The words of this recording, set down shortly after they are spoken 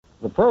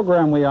The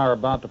program we are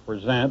about to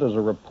present is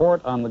a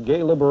report on the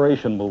gay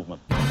liberation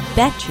movement.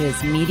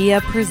 Betches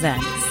Media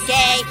presents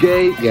Gay.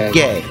 Gay. Gay.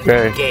 Gay.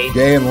 Gay. Gay.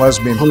 Gay and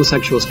lesbian.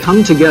 Homosexuals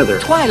come together.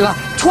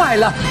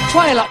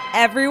 Twyla.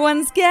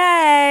 Everyone's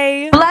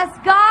Gay. Bless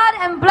God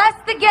and bless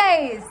the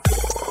gays.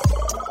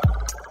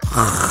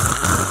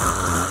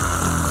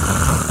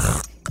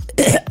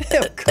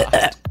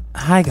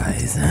 Hi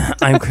guys,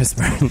 I'm Chris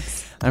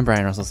Burns. I'm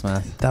Brian Russell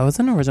Smith. That was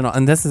an original,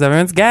 and this is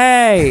Everyone's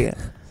Gay.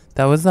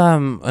 That was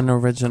an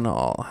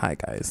original. Hi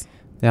guys.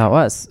 Yeah, it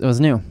was. It was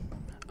new.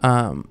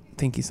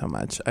 Thank you so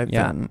much. I've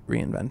been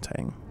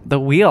reinventing The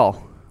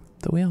wheel.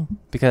 the wheel,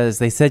 Because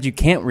they said you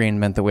can't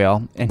reinvent the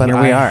wheel, and but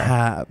here we I are.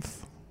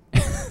 have.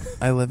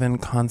 I live in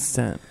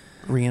constant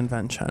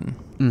reinvention.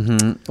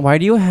 Mm-hmm. Why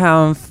do you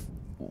have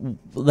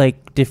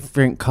like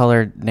different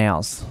colored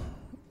nails?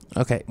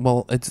 Okay,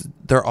 well,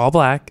 they're all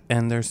black,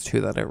 and there's two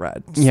that are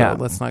red. So Yeah.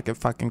 let's not get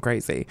fucking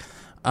crazy.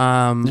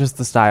 Just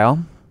the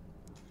style.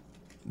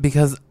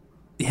 Because,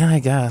 yeah, I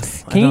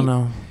guess. Can I don't you-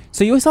 know.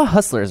 So you always saw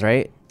Hustlers,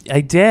 right? I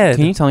did.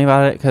 Can you tell me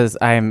about it? Because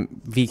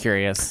I'm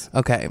curious.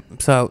 Okay,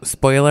 so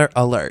spoiler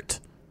alert.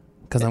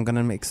 Because I'm going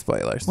to make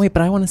spoilers. Wait,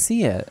 but I want to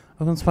see it.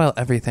 I'm going to spoil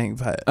everything,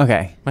 but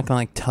Okay. I'm not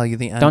going to tell you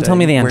the end. Don't tell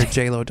me the Where ending.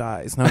 J-Lo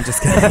dies. No, I'm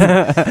just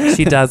kidding.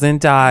 She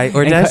doesn't die.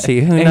 Or And does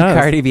she? Who and knows?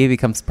 Cardi B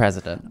becomes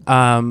president.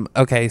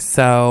 Okay,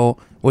 so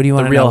what do you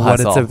want to real know what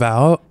it's hustle.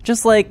 about?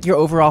 Just like your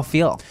overall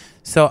feel.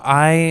 So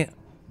I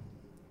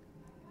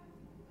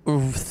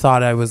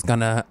thought I was going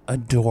to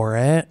adore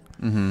it.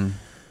 Mm-hmm.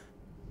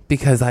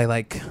 Because I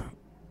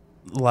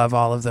love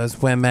all of those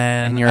women.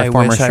 And you're a I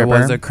former wish I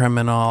was stripper? a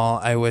criminal.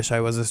 I wish I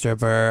was a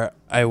stripper.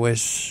 I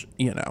wish,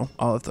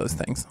 all of those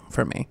things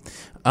for me.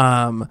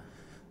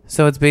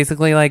 So it's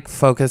basically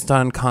focused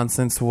on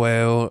Constance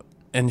Wu,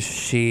 and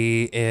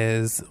she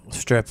is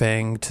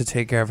stripping to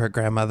take care of her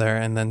grandmother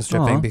and then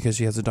stripping Aw. because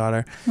she has a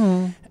daughter.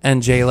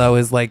 And J-Lo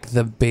is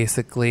the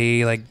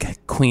basically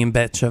queen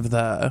bitch of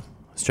the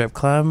strip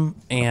club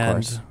and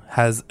course.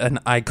 has an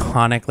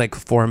iconic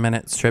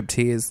 4-minute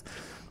striptease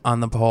on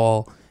the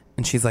pole,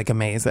 and she's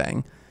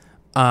amazing.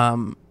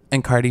 And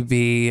Cardi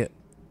B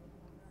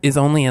is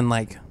only in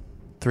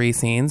 3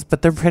 scenes,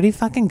 but they're pretty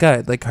fucking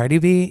good. Cardi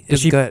B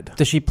is good.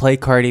 Does she play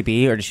Cardi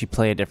B or does she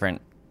play a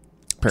different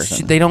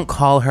person? They don't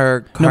call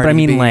her Cardi no, but I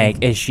mean,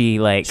 B. is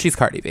she She's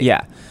Cardi B.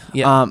 Yeah.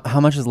 Yeah. How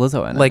much is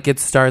Lizzo in it? It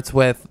starts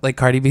with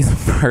Cardi B's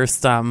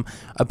first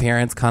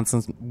appearance.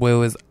 Constance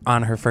Wu is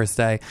on her first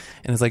day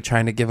and is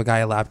trying to give a guy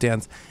a lap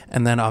dance,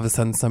 and then all of a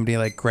sudden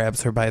somebody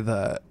grabs her by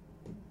the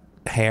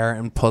hair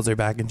and pulls her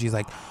back, and she's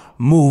like,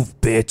 "Move,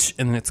 bitch!"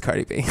 And it's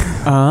Cardi B.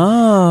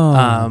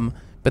 Oh.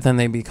 But then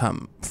they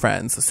become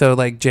friends. So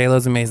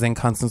J-Lo's amazing.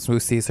 Constance Wu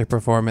sees her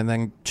perform, and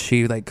then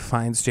she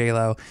finds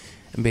J-Lo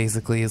and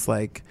basically is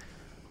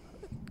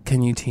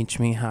can you teach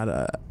me how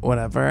to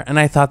whatever? And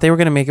I thought they were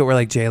going to make it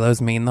where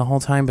J-Lo's mean the whole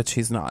time, but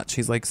she's not.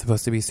 She's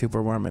supposed to be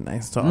super warm and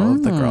nice to all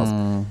of the girls.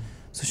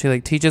 So she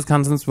teaches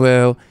Constance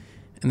Wu,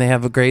 and they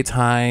have a great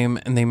time,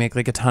 and they make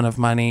a ton of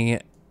money,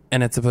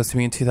 and it's supposed to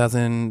be in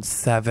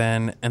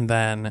 2007, and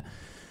then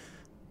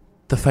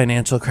the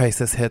financial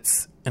crisis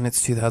hits, and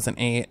it's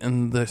 2008,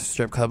 and the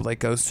strip club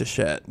goes to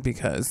shit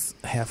because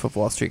half of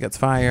Wall Street gets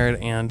fired,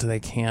 and they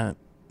can't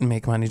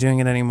make money doing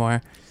it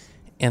anymore.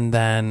 And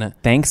then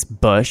Thanks,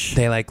 Bush.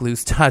 they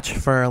lose touch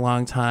for a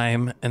long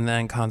time, and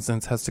then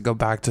Constance has to go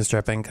back to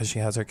stripping because she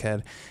has her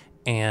kid,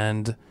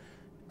 and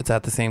it's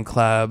at the same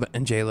club,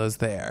 and J-Lo's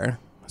there.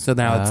 So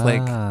now it's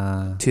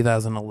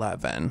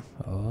 2011.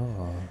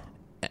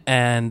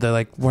 And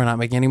they're we're not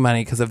making any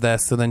money because of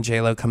this. So then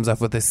J-Lo comes up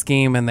with this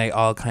scheme, and they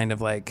all kind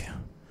of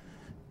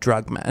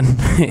drug men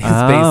is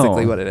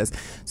basically what it is.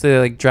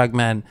 So they drug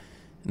men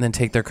and then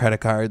take their credit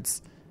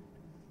cards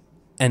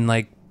and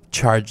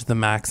charge the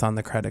max on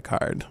the credit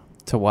card.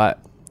 To what?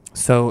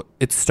 So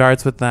it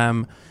starts with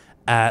them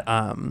at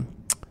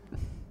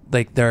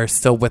they're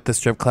still with the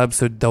strip club,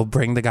 so they'll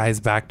bring the guys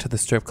back to the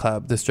strip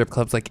club. The strip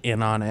club's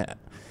in on it.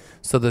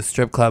 So the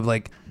strip club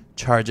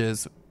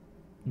charges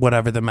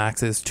whatever the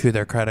max is to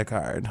their credit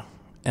card,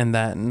 and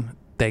then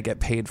they get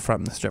paid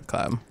from the strip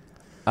club.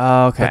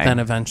 Okay. But then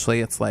eventually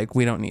it's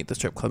we don't need the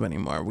strip club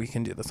anymore. We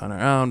can do this on our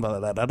own, blah,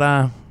 blah, blah,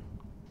 blah.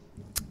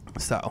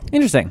 So,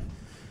 Interesting.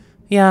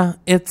 yeah,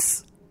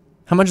 it's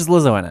How much is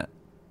Lizzo in it?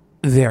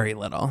 very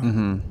little.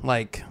 Mm-hmm.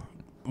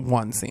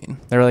 One scene.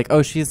 They were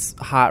oh, she's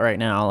hot right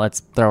now. Let's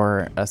throw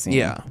her a scene.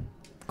 Yeah.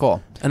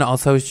 Cool. And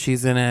also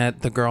she's in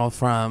it, the girl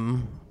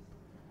from...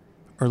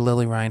 Or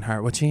Lily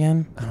Reinhart. What's she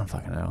in? I don't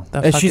fucking know.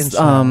 That She's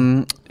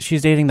fucking show.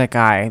 she's dating that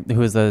guy who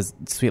was the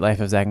Sweet Life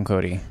of Zach and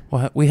Cody.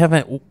 What? We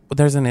haven't...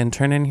 There's an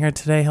intern in here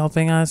today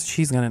helping us.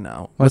 She's going to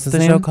know. What's the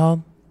his show name?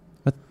 called?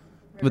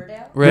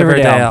 Riverdale?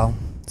 Riverdale.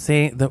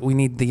 See, that we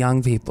need the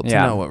young people to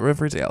Yeah. know what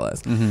Riverdale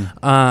is.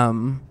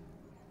 Mm-hmm.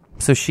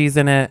 So she's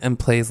in it and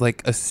plays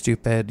a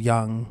stupid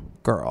young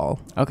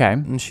girl, Okay.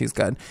 and she's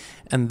good.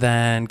 And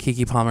then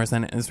Keke Palmer's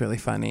in it and is really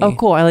funny. Oh,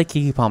 cool. I like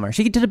Keke Palmer.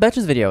 She did a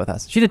Betches video with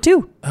us. She did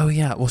too. Oh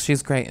yeah, well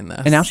she's great in this.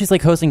 And now she's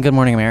hosting Good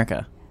Morning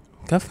America.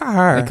 Good for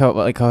her.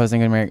 Like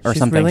co-hosting or She's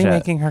something. really shit.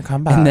 making her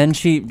comeback. And then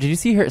did you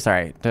see her?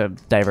 Sorry to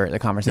divert the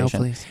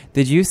conversation. No, please.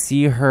 Did you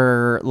see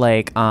her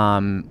like you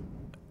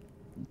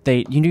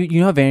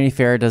know how Vanity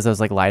Fair does those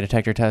like lie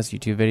detector test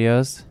YouTube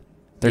videos?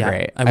 They're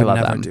great. I would love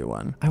never them. do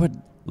one. I would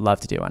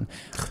love to do one.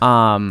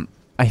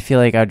 I feel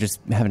like I would just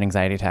have an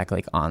anxiety attack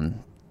like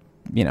on,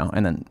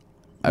 and then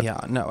I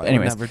would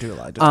never do a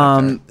lie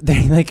detector.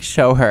 they like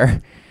show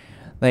her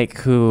like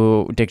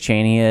who Dick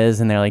Cheney is,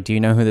 and they're like, do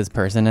you know who this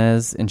person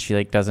is? And she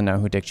like doesn't know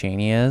who Dick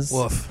Cheney is.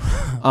 Woof.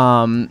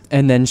 And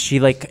then she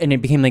and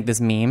it became like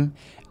this meme,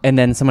 and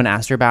then someone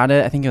asked her about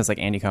it. I think it was like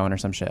Andy Cohen or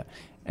some shit,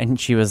 and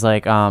she was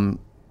like,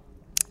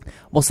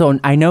 well, so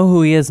I know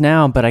who he is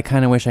now, but I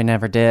kind of wish I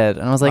never did.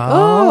 And I was like,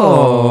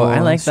 oh, I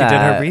like that. She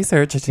did her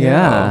research too.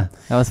 Yeah,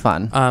 that was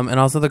fun. And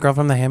also the girl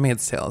from The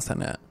Handmaid's Tale is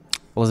in it.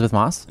 Elizabeth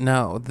Moss?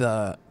 No,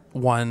 the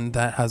one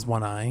that has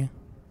one eye.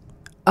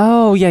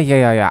 Oh,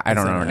 yeah. I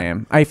don't know in her it.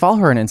 name. I follow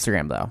her on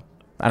Instagram, though.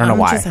 I don't know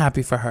why. I'm just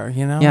happy for her,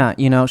 Yeah,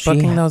 she...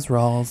 Booking those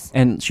roles.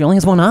 And she only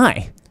has one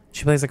eye.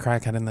 She plays a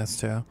crackhead in this,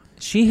 too.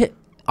 She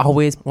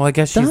always... Well, I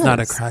guess she's not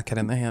a does. crackhead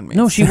in The Handmaid's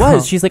No, she Tale.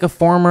 was. She's like a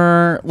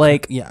former,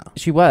 like... Yeah.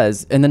 She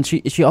was. And then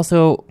she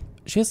also...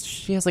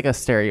 She has like a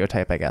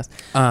stereotype, I guess.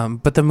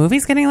 But the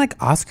movie's getting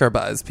like Oscar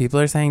buzz. People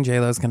are saying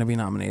J-Lo's going to be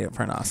nominated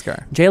for an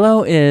Oscar.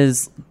 J-Lo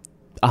is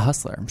a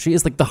hustler. She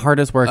is like the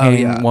hardest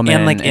working woman.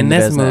 And like in the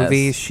this business.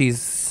 movie, she's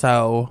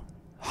so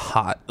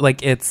hot.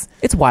 Like it's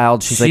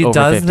wild. She's she like over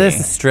does 50.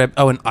 this strip.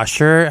 Oh, and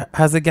Usher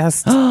has a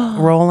guest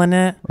role in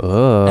it.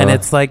 Ugh. And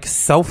it's like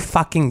so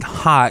fucking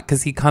hot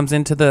because he comes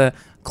into the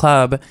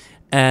club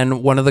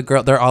and one of the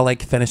girls, they're all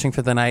like finishing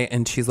for the night,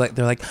 and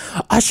they're like,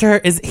 Usher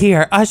is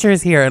here,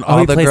 and all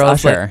he the plays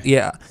girls, Usher. like,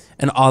 yeah,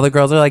 and all the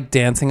girls are like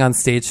dancing on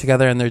stage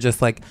together, and they're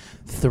just like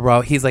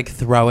he's like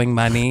throwing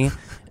money,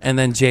 and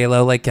then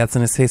J-Lo like gets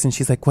in his face, and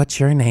she's like, what's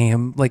your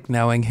name? Like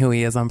knowing who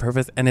he is on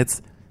purpose, and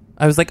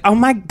I was like, oh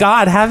my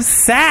god, have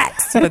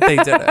sex, but they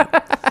didn't.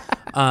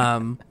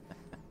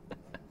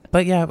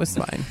 But yeah, it was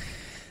fine. It was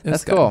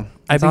That's good. cool.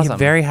 I'd That's be awesome.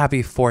 very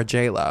happy for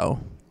J-Lo.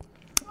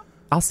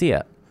 I'll see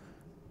it.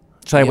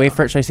 Should I wait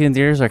for? Should I see it in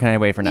theaters or can I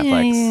wait for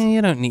Netflix? Yeah,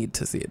 you don't need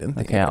to see it in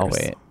theaters. Okay,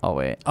 I'll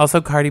wait. Also,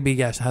 Cardi B,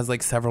 has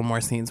like several more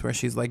scenes where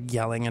she's like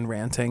yelling and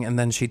ranting, and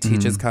then she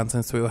teaches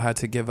Constance Wu how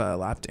to give a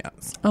lap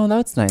dance. Oh,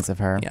 that's nice of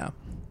her. Yeah.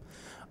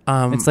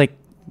 It's like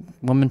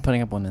women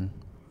putting up women.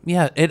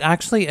 Yeah, it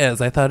actually is.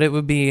 I thought it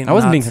would be I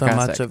wasn't not being so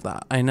sarcastic. much of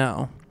that. I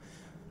know.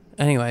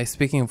 Anyway,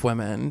 speaking of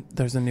women,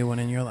 there's a new one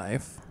in your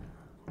life.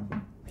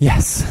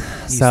 Yes.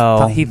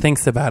 He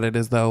thinks about it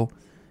as though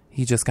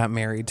he just got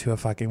married to a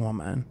fucking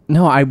woman.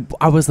 No, I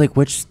was like,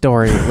 which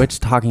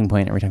talking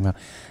point are we talking about?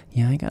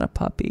 Yeah, I got a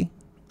puppy.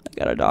 I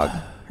got a dog.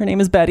 Her name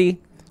is Betty.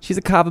 She's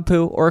a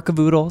cavapoo or a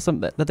cavoodle.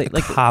 Something that they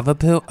like.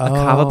 Cavapoo? A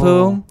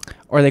cavapoo,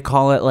 or they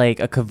call it like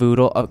a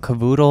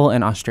cavoodle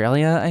in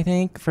Australia, I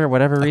think, for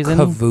whatever reason.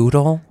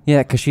 Cavoodle?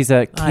 Yeah, because she's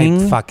a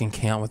king. I fucking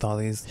can't with all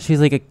these.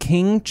 She's like a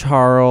King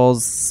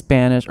Charles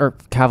Spanish or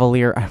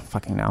Cavalier. I don't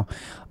fucking know.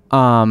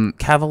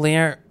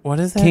 Cavalier?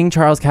 What is it? King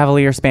Charles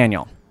Cavalier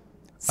Spaniel.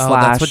 Oh,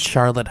 that's what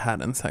Charlotte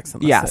had in Sex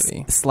and the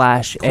City.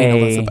 Slash Queen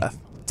Elizabeth.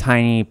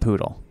 tiny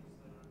poodle.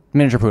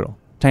 Miniature poodle.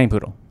 Tiny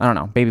poodle. I don't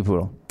know. Baby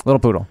poodle. Little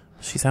poodle.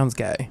 She sounds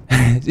gay.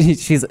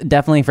 She's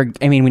definitely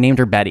we named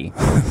her Betty.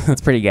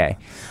 It's pretty gay.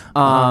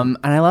 And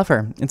I love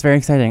her. It's very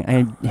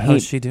exciting.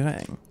 How's she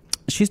doing?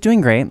 She's doing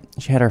great.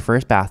 She had her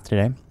first bath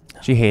today.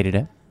 She hated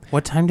it.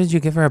 What time did you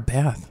give her a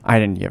bath? I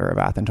didn't give her a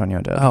bath.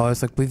 Antonio did. Oh, I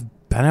was like, we've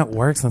been at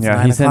work since 9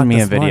 o'clock he sent me a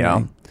this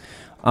video.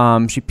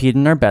 morning. She peed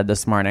in our bed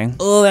this morning.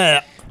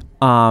 Ugh.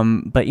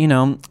 But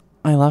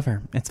I love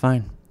her. It's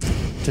fine.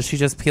 Does she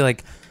just pee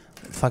like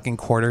fucking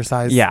quarter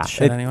size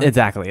shit anyway?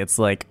 Exactly. It's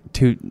like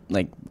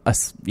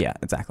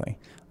exactly.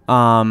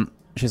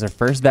 She has her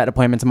first vet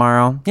appointment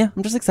tomorrow. Yeah,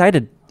 I'm just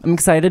excited. I'm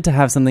excited to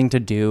have something to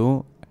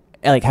do,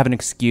 like have an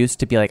excuse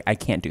to be like, I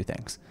can't do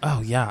things.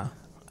 Oh, yeah.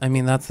 I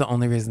mean, that's the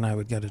only reason I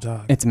would get a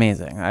dog. It's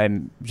amazing.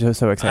 I'm just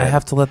so excited. I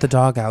have to let the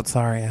dog out.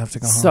 Sorry, I have to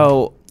go home.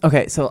 So,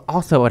 okay. So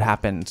also what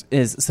happened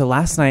is,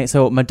 last night,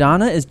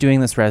 Madonna is doing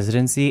this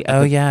residency.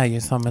 Yeah, you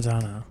saw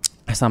Madonna.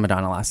 I saw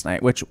Madonna last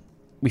night, which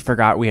we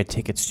forgot we had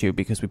tickets to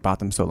because we bought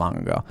them so long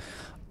ago.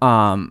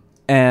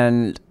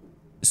 And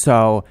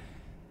so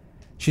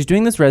she's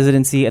doing this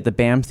residency at the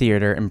BAM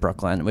Theater in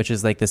Brooklyn, which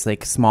is like this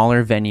like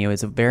smaller venue.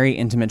 It's a very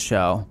intimate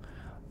show.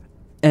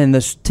 And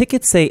the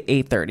tickets say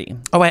 8:30.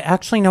 Oh, I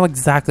actually know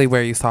exactly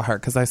where you saw her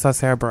because I saw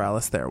Sarah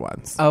Bareilles there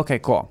once. Okay,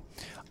 cool.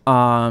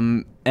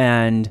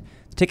 And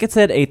tickets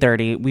said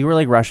 8:30. We were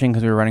like rushing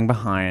because we were running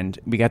behind.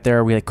 We got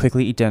there, we like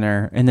quickly eat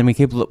dinner, and then we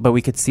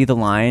could see the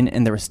line,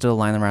 and there was still a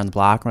line around the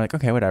block. We're like,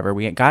 okay, whatever.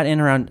 We got in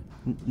around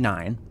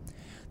 9,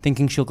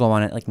 thinking she'll go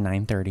on at like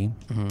 9:30,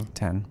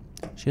 10.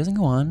 She doesn't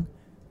go on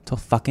till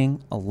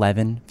fucking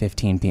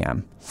 11:15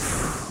 p.m.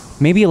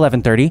 Maybe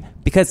 11:30,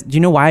 because do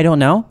you know why I don't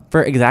know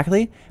for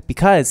exactly?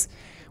 Because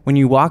when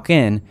you walk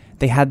in,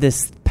 they had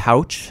this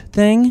pouch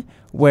thing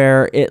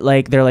where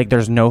they're like,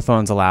 there's no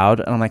phones allowed.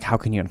 And I'm like, how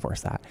can you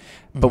enforce that?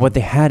 But what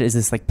they had is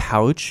this like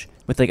pouch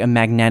with like a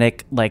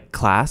magnetic like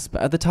clasp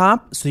at the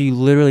top. So you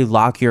literally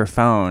lock your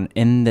phone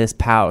in this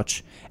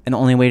pouch. And the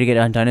only way to get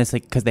it undone is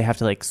like because they have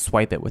to like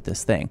swipe it with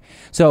this thing.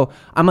 So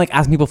I'm like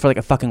asking people for like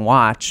a fucking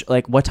watch.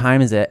 Like, what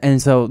time is it?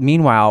 And so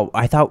meanwhile,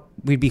 I thought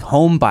we'd be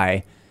home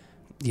by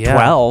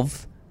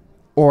 12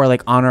 or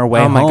like on our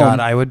way home. Oh my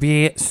God, I would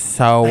be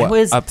so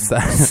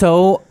upset.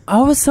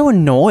 I was so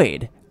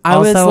annoyed. I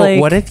also, was like,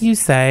 what if you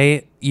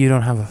say you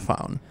don't have a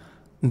phone?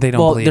 They don't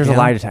believe there's you. a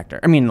lie detector.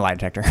 I mean, lie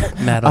detector.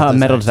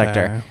 Metal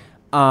detector.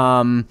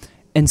 And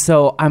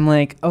so I'm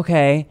like,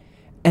 okay.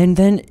 And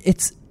then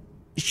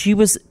she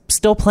was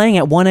still playing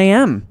at 1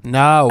 a.m.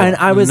 No. And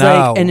I was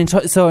like,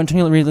 so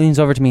Antonio leans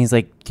over to me. He's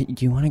like, do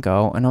you want to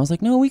go? And I was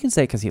like, no, we can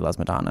stay because he loves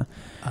Madonna.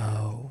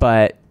 Oh.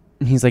 But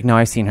he's like, no,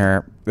 I've seen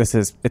her.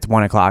 It's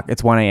 1 o'clock.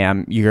 It's 1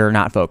 a.m. You're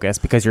not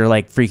focused because you're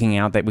like freaking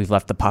out that we've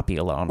left the puppy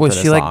alone. Was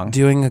for she this like long.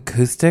 doing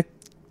acoustic?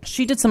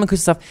 She did some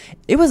acoustic stuff.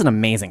 It was an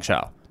amazing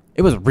show.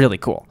 It was really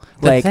cool.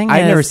 The Like, thing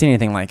I've is, never seen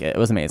anything like it. It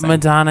was amazing.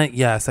 Madonna,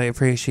 yes, I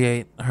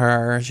appreciate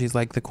her. She's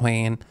like the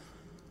queen.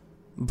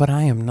 But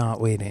I am not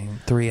waiting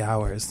 3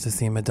 hours to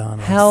see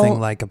Madonna sing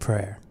Like a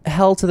Prayer.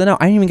 Hell to the no.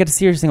 I didn't even get to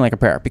see her sing Like a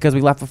Prayer because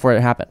we left before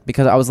it happened.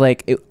 Because I was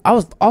like, the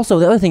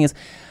other thing is,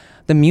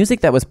 the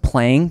music that was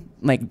playing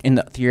like in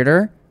the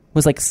theater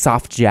was like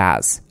soft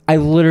jazz. I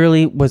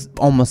literally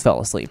almost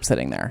fell asleep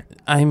sitting there.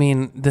 I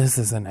mean, this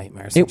is a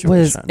nightmare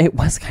situation. It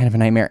was kind of a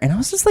nightmare, and I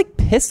was just like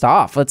pissed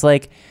off. It's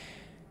like,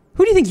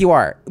 who do you think you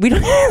are? We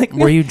don't. Like,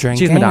 were you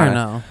drinking She's Madonna. or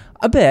no?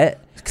 A bit.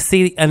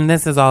 See, and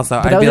this is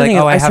also, But I'd be like,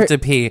 I have to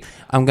pee.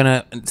 I'm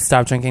gonna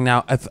stop drinking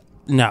now. I'd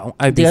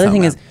be the other so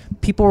thing mad. is,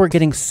 people were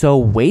getting so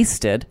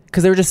wasted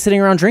because they were just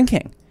sitting around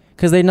drinking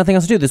because they had nothing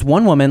else to do. This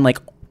one woman like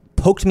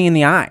poked me in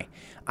the eye.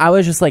 I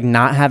was just like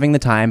not having the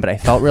time, but I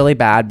felt really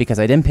bad because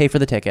I didn't pay for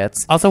the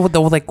tickets. Also,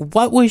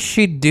 what was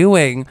she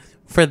doing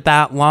for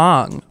that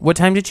long? What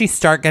time did she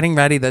start getting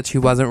ready that she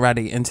wasn't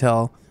ready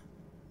until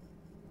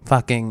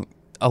fucking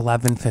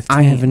 11:15?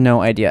 I have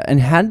no idea.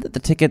 And had the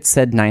ticket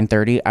said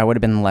 9:30, I would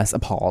have been less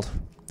appalled.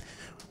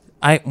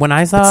 When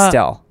I saw, But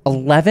still,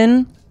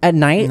 11 at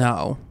night.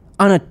 No,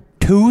 on a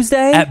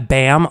Tuesday at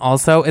BAM.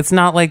 Also, it's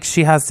not like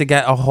she has to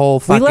get a whole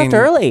fucking.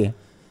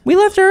 We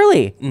left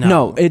early.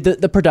 No.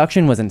 The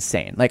production was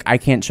insane. Like, I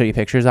can't show you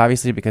pictures,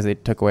 obviously, because they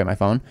took away my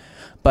phone.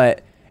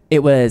 But it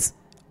was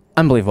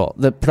unbelievable.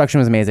 The production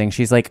was amazing.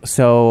 She's, like,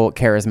 so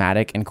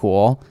charismatic and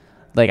cool.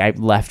 Like, I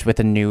left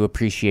with a new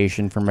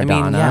appreciation for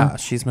Madonna. I mean, yeah,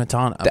 she's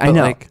Madonna. I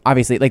know. Like,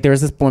 obviously, like, there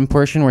was this one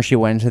portion where she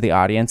went into the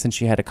audience and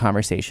she had a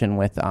conversation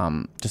with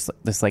just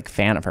this, like,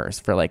 fan of hers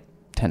for, like,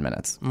 10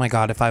 minutes. Oh my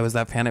God, if I was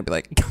that fan, I'd be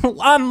like,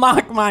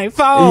 unlock my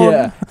phone.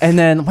 Yeah. And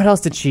then what else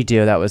did she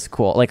do that was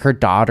cool? Like, her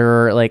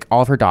daughter, like,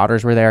 all of her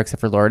daughters were there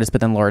except for Lourdes, but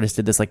then Lourdes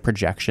did this, like,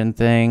 projection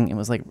thing. It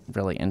was, like,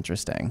 really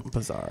interesting.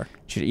 Bizarre.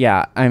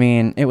 Yeah, I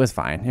mean, it was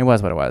fine. It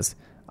was what it was.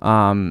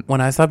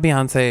 When I saw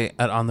Beyonce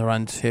at On the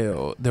Run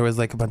 2, there was,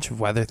 like, a bunch of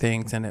weather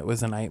things, and it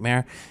was a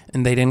nightmare.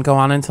 And they didn't go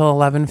on until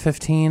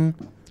 11:15.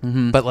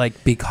 Mm-hmm. But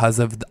like because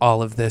of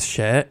all of this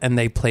shit, and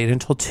they played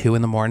until 2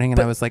 a.m, and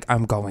I was like,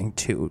 I'm going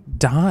to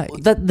die.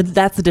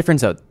 That's the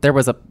difference though. There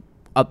was a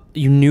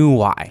you knew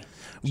why.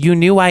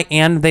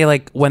 And they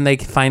like when they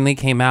finally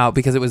came out,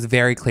 because it was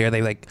very clear,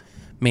 they like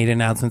made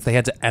announcements. They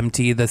had to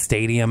empty the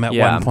stadium at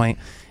one point,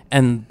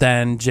 and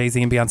then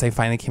Jay-Z and Beyonce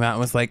finally came out and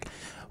was like,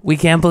 we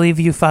can't believe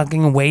you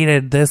fucking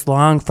waited this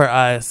long for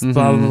us. Mm-hmm.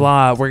 Blah blah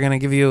blah. We're gonna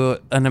give you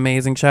an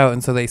amazing show,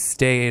 and so they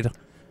stayed.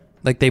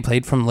 Like, they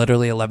played from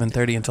literally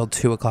 11:30 until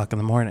 2 o'clock in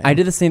the morning. I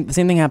did the same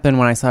thing happened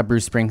when I saw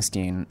Bruce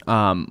Springsteen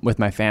with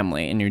my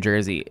family in New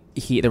Jersey.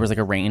 There was like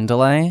a rain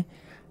delay,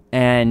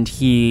 and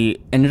we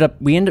ended up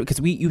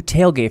because you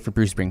tailgate for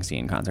Bruce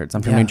Springsteen concerts.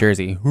 I'm from New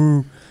Jersey.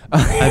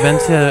 I've been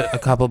to a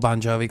couple Bon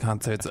Jovi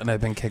concerts, and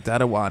I've been kicked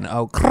out of one.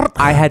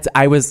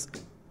 I was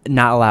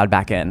not allowed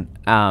back in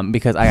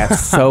because I got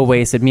so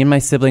wasted. Me and my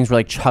siblings were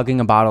like chugging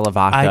a bottle of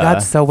vodka. I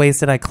got so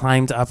wasted, I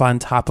climbed up on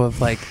top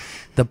of like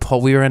the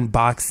pole. We were in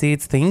box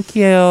seats. Thank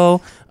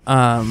you.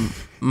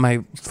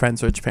 My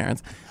friend's rich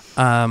parents.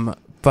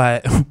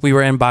 But we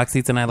were in box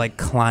seats, and I like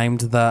climbed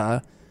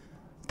the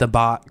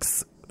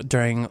box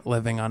during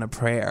Living on a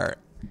Prayer.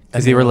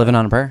 Because you were living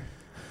on a prayer?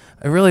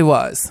 It really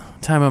was.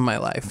 Time of my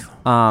life.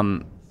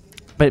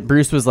 But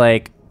Bruce was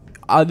like,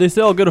 they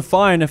say I'll get a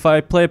fine if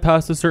I play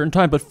past a certain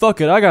time, but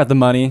fuck it, I got the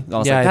money.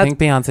 I think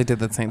Beyonce did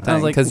the same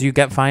thing. Because you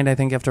get fined, I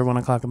think, after 1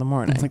 o'clock in the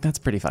morning. I was like, that's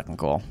pretty fucking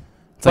cool.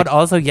 But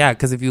also,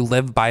 because if you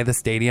live by the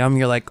stadium,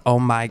 you're like, oh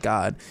my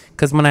God.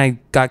 Because when I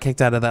got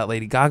kicked out of that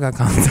Lady Gaga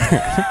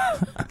concert,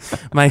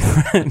 my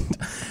friend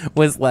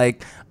was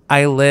like,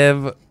 I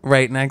live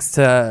right next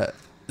to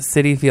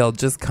Citi Field.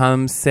 Just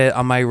come sit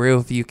on my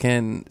roof. You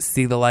can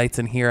see the lights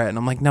and hear it. And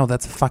I'm like, no,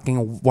 that's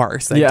fucking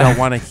worse. I don't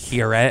want to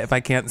hear it if I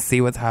can't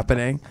see what's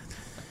happening.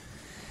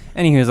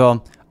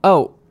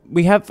 Anywho,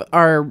 we have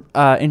our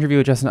interview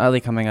with Justin Utley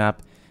coming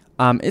up.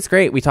 It's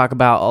great. We talk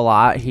about a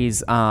lot.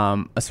 He's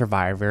a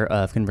survivor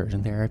of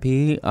conversion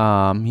therapy.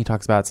 He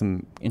talks about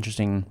some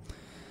interesting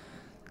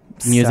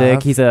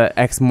music. Stuff. He's an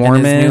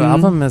ex-Mormon. And his new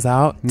album is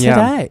out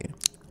today.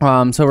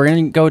 So we're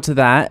going to go to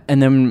that,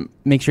 and then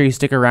make sure you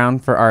stick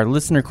around for our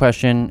listener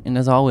question. And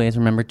as always,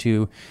 remember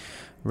to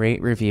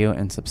rate, review,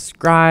 and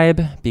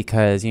subscribe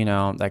because,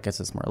 that gets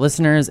us more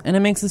listeners, and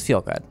it makes us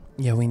feel good.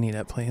 Yeah, we need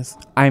it, please.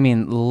 I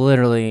mean,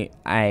 literally,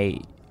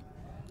 I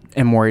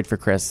am worried for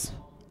Chris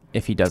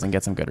if he doesn't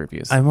get some good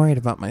reviews. I'm worried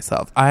about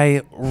myself.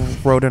 I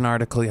wrote an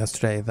article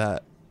yesterday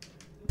that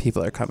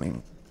people are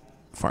coming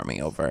for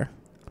me over.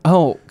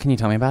 Oh, can you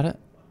tell me about it?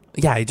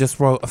 Yeah, I just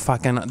wrote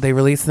they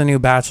released the new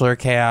Bachelor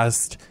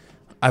cast.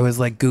 I was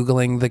like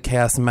Googling the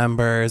cast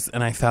members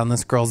and I found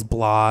this girl's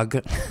blog.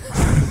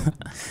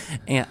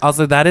 And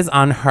also that is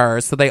on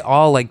her. So they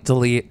all like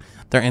delete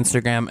their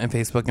Instagram and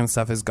Facebook and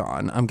stuff is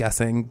gone. I'm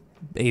guessing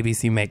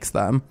ABC makes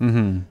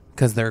them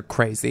because they're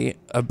crazy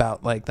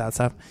about like that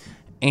stuff.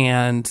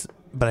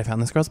 But I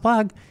found this girl's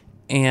blog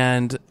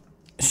and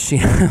she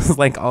has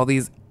like all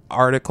these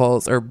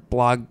articles or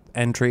blog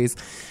entries.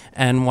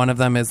 And one of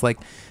them is like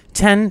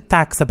 10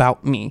 facts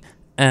about me.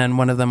 And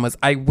one of them was,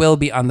 I will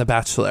be on The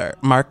Bachelor.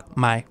 Mark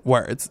my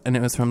words. And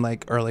it was from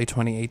like early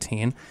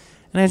 2018.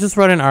 And I just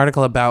wrote an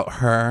article about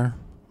her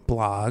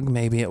blog.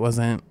 Maybe it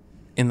wasn't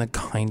in the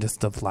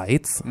kindest of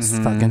lights.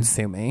 Fucking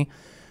sue me.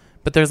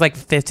 But there's like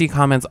 50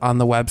 comments on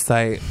the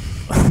website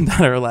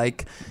that are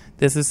like,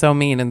 this is so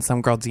mean. And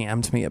some girl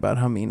DM'd me about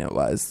how mean it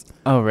was.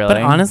 Oh, really?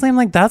 But honestly, I'm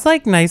like, that's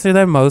like nicer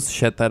than most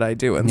shit that I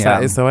do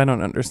inside. Yeah. So I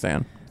don't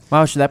understand.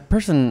 Wow, should that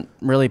person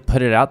really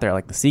put it out there,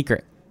 like the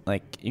secret?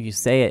 Like, if you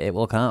say it, it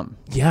will come.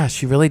 Yeah,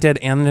 she really did.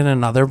 And in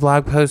another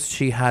blog post,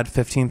 she had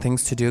 15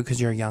 things to do because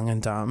you're young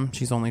and dumb.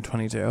 She's only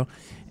 22.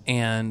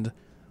 And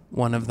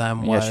one of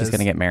them was... Yeah, she's going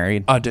to get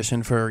married.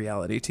 Audition for a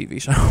reality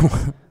TV show.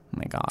 Oh,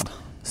 my God.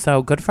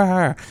 So, good for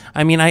her.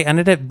 I mean, I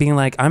ended up being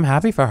like, I'm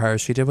happy for her.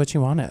 She did what she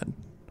wanted.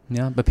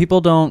 Yeah, but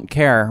people don't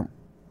care.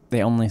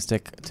 They only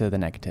stick to the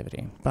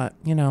negativity. But,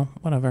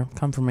 whatever.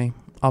 Come for me.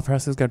 All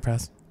press is good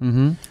press.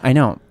 I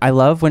know. I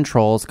love when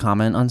trolls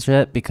comment on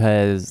shit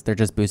because they're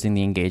just boosting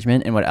the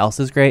engagement. And what else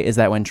is great is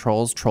that when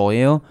trolls troll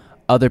you,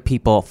 other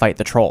people fight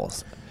the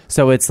trolls.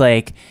 So it's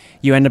like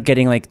you end up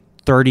getting like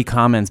 30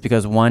 comments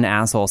because one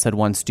asshole said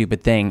one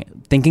stupid thing,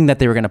 thinking that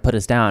they were going to put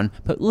us down.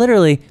 But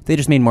literally, they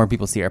just made more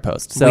people see our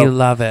post. So we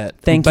love it.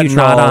 Thank but you,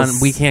 not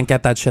trolls. we can't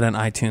get that shit on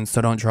iTunes,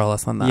 so don't troll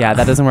us on that. Yeah,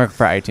 that doesn't work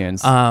for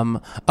iTunes.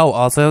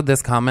 Also,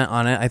 this comment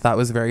on it I thought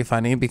was very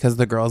funny because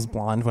the girl's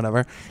blonde,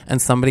 whatever, and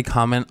somebody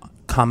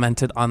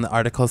commented on the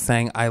article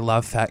saying, I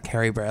love fat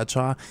Carrie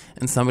Bradshaw,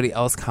 and somebody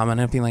else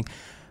commented being like,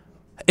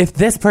 if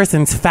this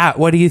person's fat,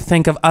 what do you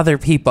think of other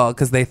people?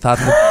 Because they thought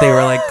that they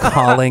were like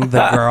calling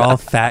the girl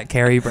fat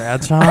Carrie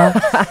Bradshaw.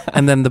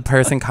 And then the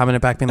person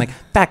commented back being like,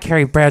 fat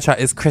Carrie Bradshaw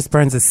is Chris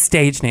Burns'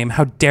 stage name.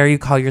 How dare you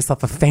call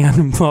yourself a fan?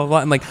 And blah, blah,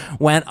 and like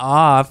went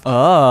off.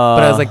 Oh.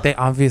 But I was like, they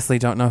obviously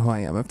don't know who I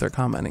am if they're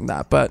commenting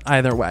that. But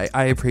either way,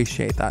 I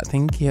appreciate that.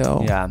 Thank you.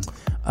 Yeah.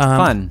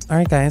 Fun. All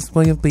right, guys.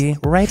 We'll be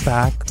right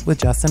back with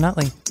Justin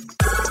Nutley.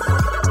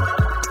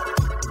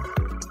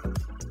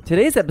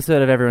 Today's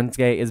episode of Everyone's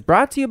Gay is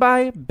brought to you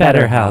by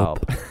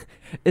BetterHelp.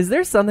 Is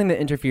there something that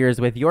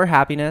interferes with your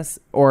happiness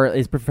or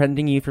is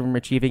preventing you from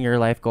achieving your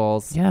life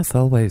goals? Yes,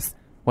 always.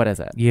 What is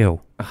it?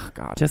 You. Oh,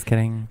 God. Just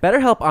kidding.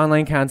 BetterHelp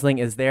Online Counseling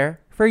is there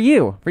for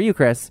you,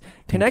 Chris.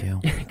 Thank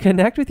you.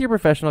 Connect with your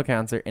professional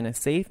counselor in a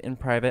safe and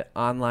private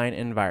online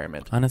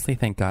environment. Honestly,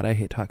 thank God. I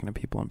hate talking to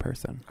people in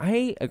person.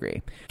 I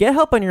agree. Get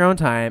help on your own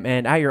time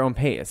and at your own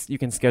pace. You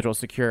can schedule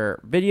secure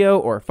video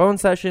or phone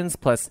sessions,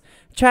 plus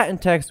chat and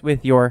text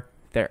with your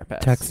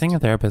therapist. Texting a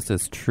therapist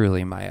is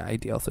truly my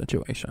ideal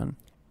situation.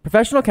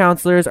 Professional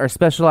counselors are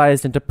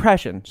specialized in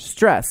depression,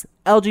 stress,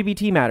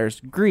 LGBT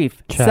matters,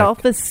 grief, Check.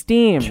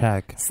 self-esteem,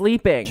 Check.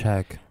 sleeping,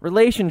 Check.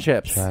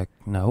 relationships, Check.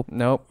 Nope.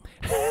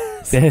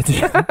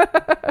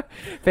 Bitch.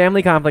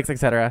 family conflicts,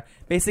 etc.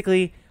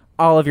 Basically,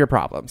 all of your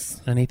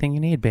problems. Anything you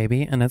need,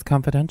 baby, and it's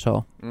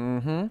confidential.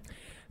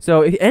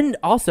 So,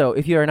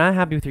 if you are not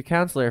happy with your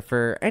counselor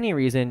for any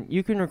reason,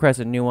 you can request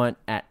a new one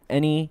at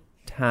any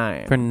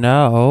time. For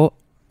no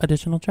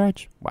additional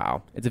charge.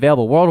 Wow. It's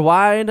available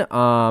worldwide.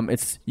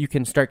 You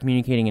can start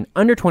communicating in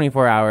under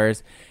 24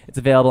 hours. It's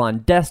available on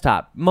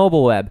desktop,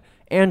 mobile web,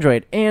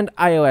 Android, and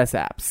iOS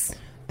apps.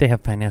 They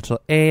have financial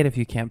aid. If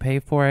you can't pay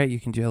for it, you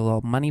can do a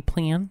little money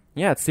plan.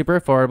 Yeah, it's super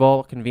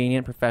affordable,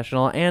 convenient,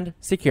 professional, and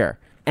secure.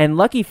 And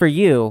lucky for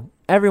you,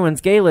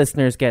 Everyone's Gay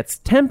listeners gets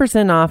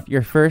 10% off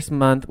your first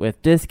month with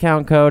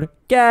discount code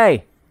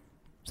GAY.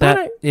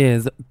 That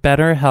is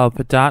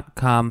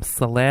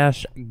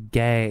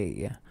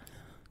betterhelp.com/gay.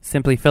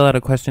 Simply fill out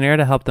a questionnaire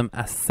to help them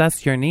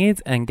assess your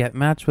needs and get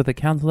matched with a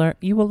counselor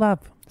you will love.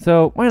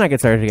 So why not get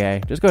started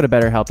gay? Just go to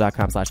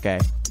betterhelp.com/gay.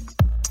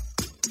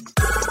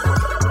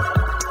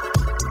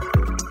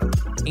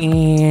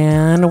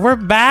 And we're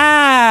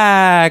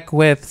back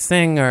with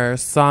singer,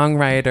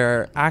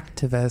 songwriter,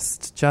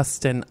 activist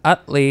Justin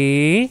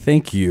Utley.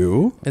 Thank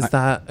you. Is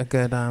that a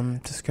good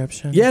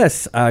description?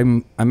 Yes,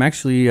 I'm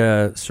actually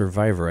a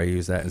survivor. I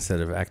use that instead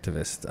of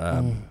activist.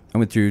 I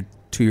went through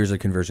 2 years of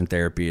conversion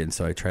therapy, and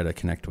so I try to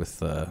connect with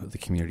the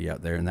community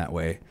out there in that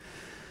way.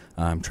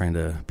 I'm trying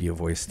to be a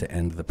voice to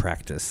end the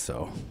practice.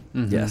 So,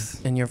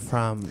 yes. And you're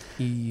from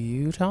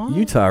Utah?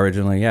 Utah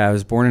originally, yeah. I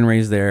was born and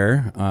raised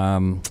there.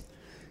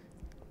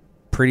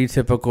 Pretty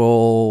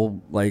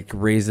typical, like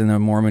raised in a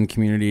Mormon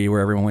community where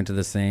everyone went to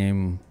the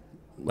same,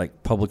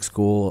 like public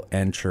school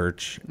and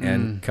church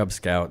and Cub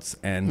Scouts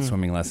and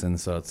swimming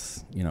lessons. So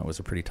it's, it was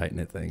a pretty tight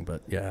knit thing.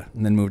 But yeah,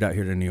 and then moved out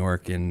here to New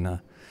York in I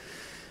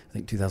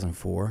think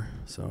 2004.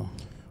 So.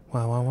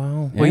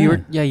 Wow. Well,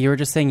 you were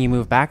just saying you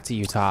moved back to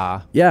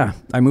Utah. Yeah,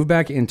 I moved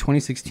back in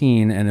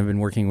 2016 and have been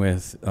working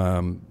with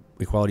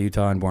Equality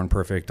Utah and Born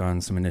Perfect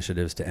on some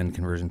initiatives to end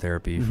conversion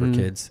therapy for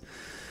kids.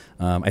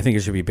 I think it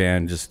should be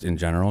banned just in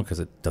general because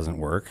it doesn't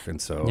work. And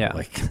so,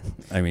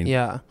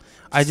 Yeah.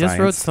 I just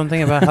wrote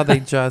something about how they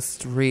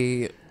just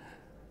are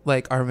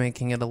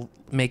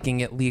making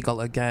it legal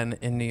again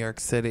in New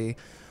York City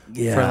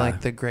for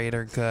like the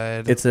greater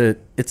good. It's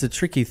a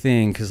tricky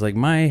thing because like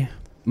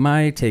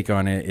my take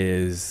on it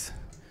is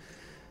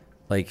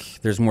like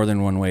there's more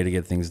than one way to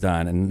get things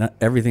done, and not,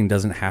 everything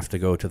doesn't have to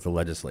go to the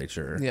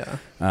legislature. Yeah.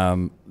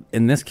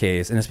 In this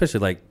case, and especially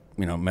like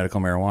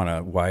medical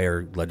marijuana, why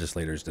are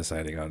legislators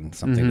deciding on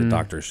something that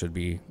doctors should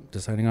be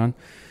deciding on?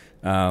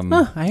 I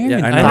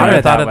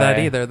never thought of that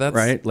either. That's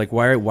right. Like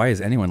why is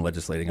anyone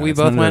legislating on it? We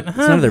both went. It's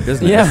none of their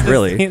business, Yeah.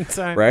 really.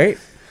 Right.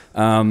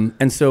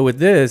 And so with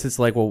this, it's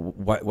like, well,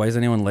 why is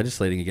anyone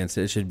legislating against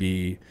it? It should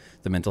be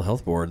the mental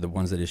health board, the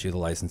ones that issue the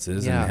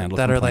licenses and handle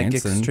that are like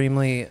complaints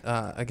extremely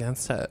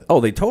against it. Oh,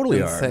 they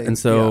totally Insane. are. And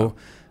so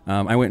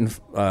I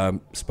went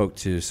and spoke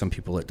to some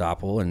people at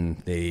Doppel, and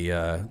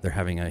they're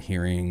having a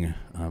hearing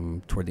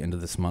toward the end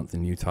of this month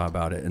in Utah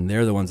about it. And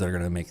they're the ones that are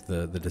going to make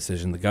the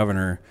decision.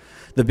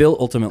 The bill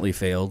ultimately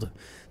failed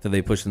that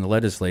they pushed in the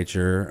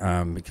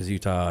legislature because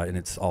Utah,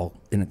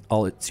 in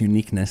all its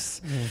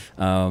uniqueness,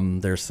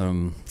 there's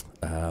some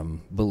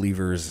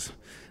believers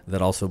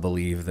that also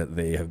believe that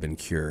they have been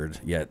cured.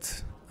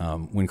 Yet,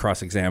 when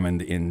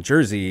cross-examined in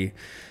Jersey,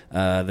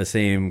 the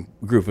same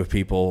group of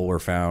people were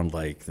found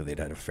like that they'd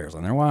had affairs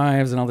on their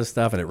wives and all this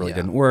stuff, and it really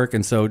didn't work.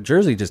 And so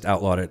Jersey just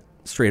outlawed it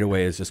straight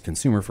away as just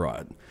consumer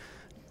fraud.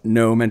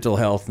 No mental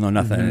health, no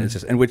nothing. It's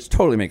just, and which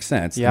totally makes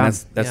sense. Yeah. And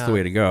that's the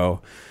way to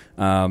go.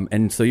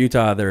 And so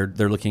Utah, they're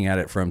looking at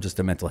it from just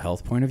a mental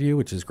health point of view,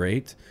 which is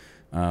great.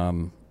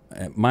 My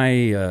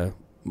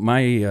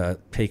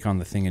take on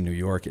the thing in New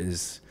York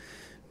is,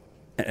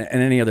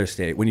 and any other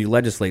state, when you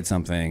legislate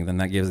something, then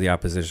that gives the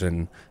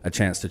opposition a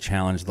chance to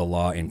challenge the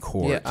law in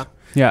court.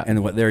 Yeah.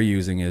 And what they're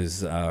using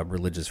is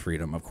religious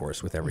freedom, of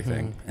course, with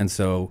everything. And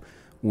so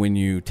when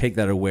you take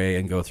that away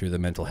and go through the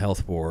mental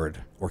health board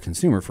or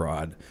consumer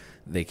fraud,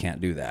 they can't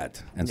do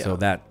that. And so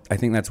I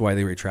think that's why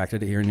they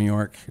retracted it here in New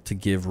York, to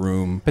give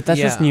room. But that's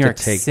just New York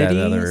to take City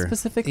that other,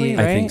 specifically,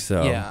 I right? think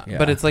so. Yeah.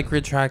 But it's like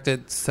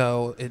retracted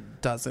so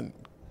it doesn't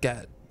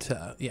get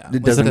to,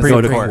 it doesn't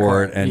go to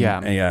court.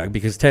 And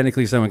because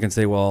technically someone can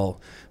say, well,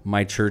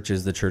 my church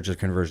is the Church of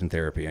Conversion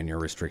Therapy and you're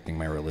restricting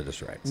my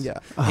religious rights. Yeah.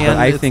 And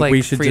I think like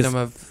we should freedom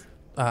of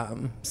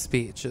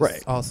speech is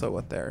Right. also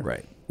what they're...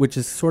 Right. Which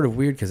is sort of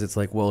weird because it's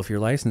like, well, if you're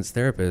a licensed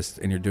therapist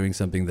and you're doing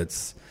something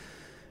that's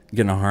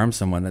going to harm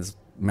someone, that's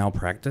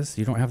malpractice,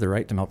 you don't have the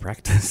right to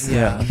malpractice.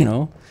 Yeah.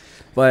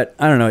 But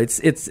I don't know.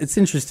 It's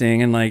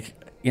interesting. And like,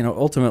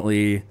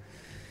 ultimately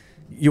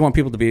you want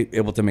people to be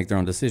able to make their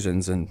own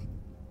decisions. And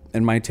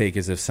my take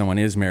is if someone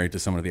is married to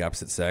someone of the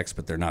opposite sex,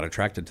 but they're not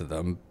attracted to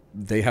them,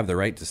 they have the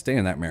right to stay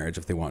in that marriage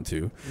if they want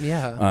to.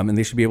 Yeah. And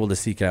they should be able to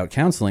seek out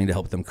counseling to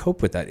help them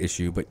cope with that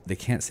issue, but they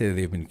can't say that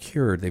they've been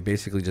cured. They've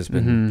basically just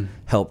been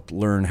helped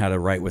learn how to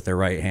write with their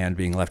right hand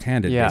being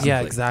left-handed. Yeah. basically.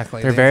 Yeah,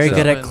 exactly. They're very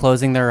good at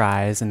closing their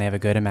eyes, and they have a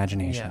good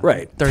imagination. Yeah.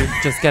 Right. They're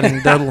just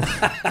getting...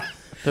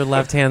 Their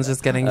left hand's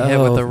just getting hit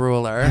with the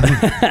ruler.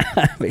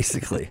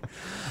 Basically.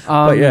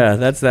 But yeah,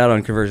 that's that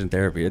on conversion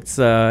therapy. It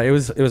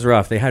was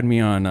rough. They had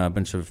me on a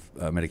bunch of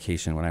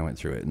medication when I went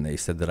through it, and they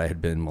said that I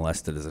had been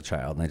molested as a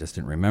child, and I just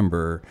didn't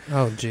remember.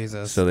 Oh,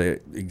 Jesus. So they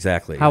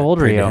exactly. How old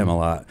were prayed you? to him a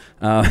lot.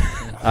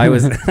 I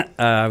was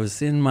I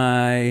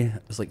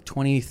was like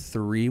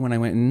 23 when I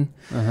went in.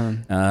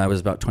 I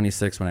was about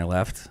 26 when I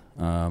left,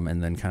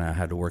 and then kind of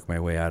had to work my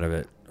way out of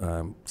it.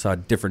 Saw a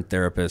different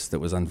therapist that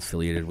was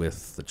unaffiliated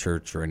with the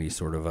church or any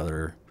sort of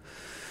other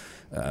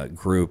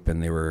group,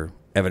 and they were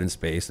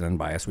evidence-based and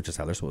unbiased, which is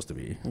how they're supposed to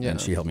be. Yeah.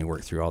 And she helped me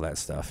work through all that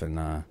stuff. And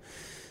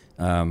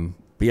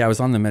but yeah, I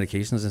was on the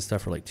medications and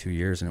stuff for like 2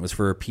 years, and it was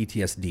for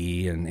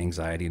PTSD and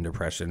anxiety and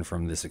depression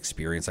from this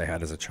experience I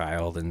had as a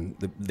child. And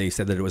they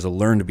said that it was a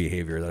learned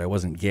behavior, that I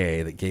wasn't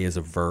gay, that gay is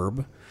a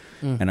verb,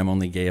 and I'm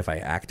only gay if I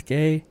act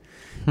gay.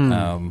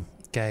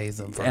 Gay is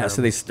a verb. Yeah,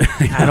 so they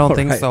I don't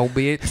think so,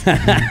 bitch.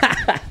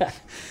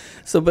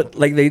 So, but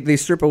like they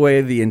strip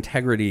away the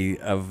integrity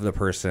of the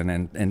person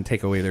and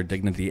take away their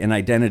dignity and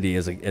identity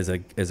as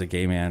a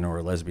gay man or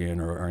a lesbian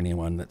or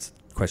anyone that's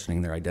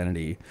questioning their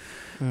identity.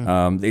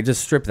 They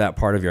just strip that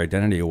part of your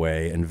identity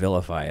away and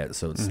vilify it,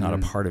 so it's not a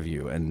part of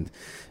you. And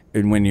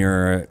when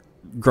you're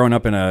growing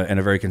up in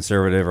a very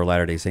conservative or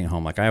Latter-day Saint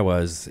home like I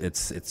was,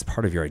 it's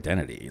part of your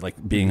identity. Like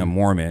being a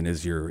Mormon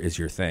is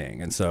your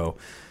thing, and so.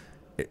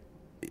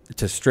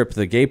 to strip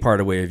the gay part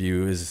away of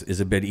you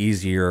is a bit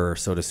easier,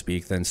 so to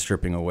speak, than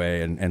stripping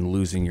away and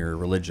losing your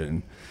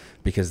religion,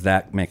 because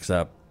that makes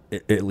up,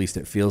 at least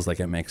it feels like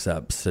it makes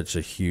up such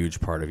a huge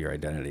part of your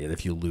identity. And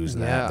if you lose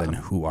that, then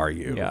who are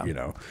you? Yeah. You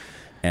know,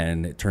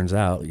 and it turns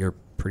out you're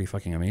pretty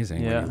fucking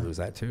amazing when you lose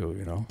that too.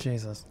 You know,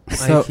 Jesus.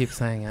 So- I keep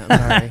saying it.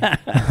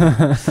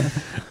 I'm sorry.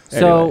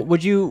 So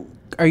Anyway.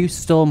 are you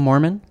still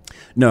Mormon?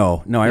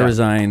 No, I Yeah.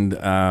 resigned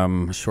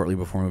shortly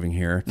before moving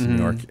here to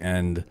New York,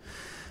 and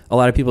a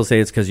lot of people say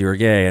it's because you were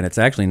gay, and it's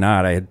actually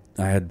not. I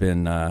had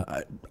been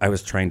I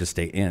was trying to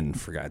stay in,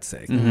 for God's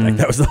sake. Like,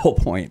 that was the whole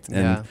point.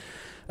 And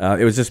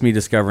it was just me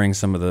discovering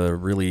some of the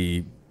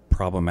really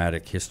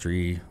problematic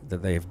history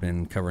that they have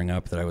been covering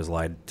up that I was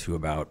lied to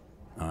about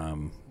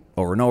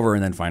over and over,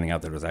 and then finding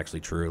out that it was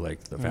actually true.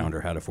 Like, the founder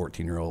had a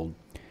 14-year-old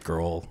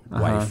girl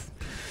wife.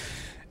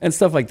 And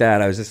stuff like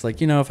that. I was just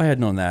like, if I had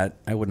known that,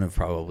 I wouldn't have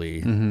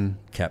probably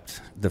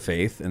kept the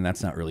faith, and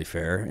that's not really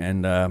fair.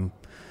 And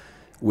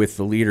with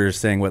the leaders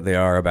saying what they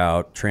are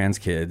about trans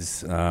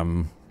kids,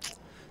 and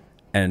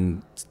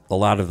a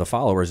lot of the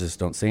followers just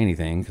don't say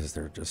anything because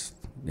they're just,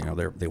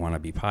 they want to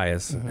be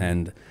pious.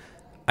 And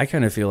I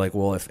kind of feel like,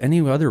 well, if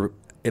any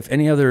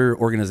other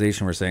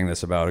organization were saying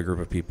this about a group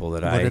of people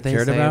that What I did they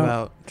cared say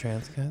about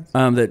trans kids?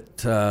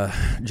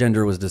 that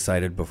gender was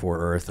decided before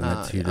Earth, and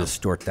that to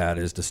distort that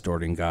is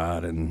distorting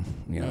God, and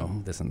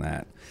this and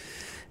that,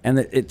 and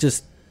that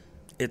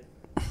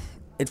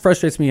it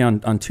frustrates me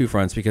on two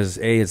fronts, because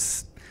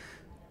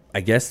I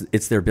guess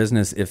it's their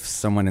business if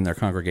someone in their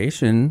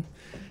congregation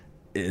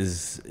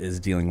is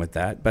dealing with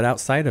that, but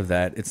outside of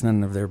that, it's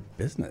none of their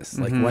business.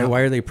 Like, why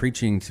are they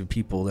preaching to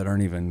people that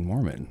aren't even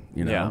Mormon?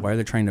 Why are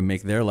they trying to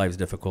make their lives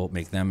difficult,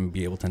 make them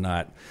be able to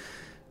not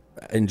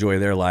enjoy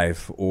their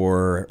life,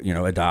 or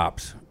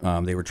adopt?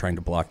 They were trying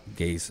to block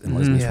gays and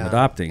lesbians from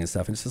adopting and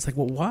stuff, and it's just like,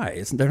 well,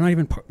 why? They're not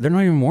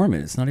even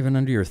Mormon. It's not even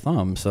under your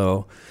thumb.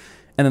 So,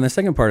 and then the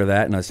second part of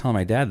that, and I was telling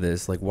my dad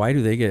this, like, why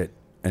do they get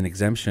an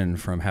exemption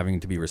from having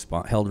to be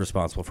held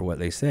responsible for what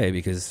they say?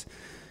 Because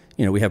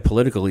we have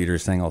political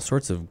leaders saying all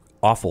sorts of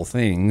awful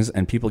things,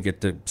 and people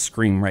get to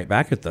scream right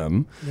back at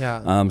them.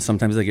 Yeah.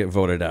 Sometimes they get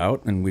voted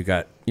out, and we've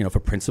got, if a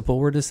principal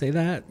were to say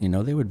that,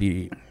 they would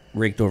be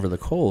raked over the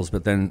coals.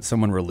 But then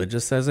someone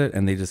religious says it,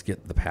 and they just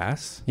get the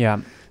pass. Yeah.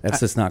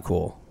 That's just not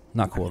cool.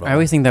 Not cool at all. I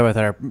always think that with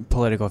our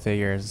political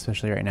figures,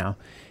 especially right now,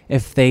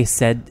 if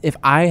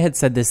I had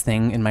said this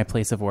thing in my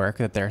place of work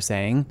that they're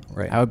saying,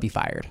 I would be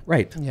fired.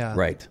 Right. Yeah.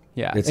 Right.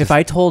 Yeah. It's If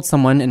I told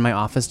someone in my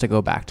office to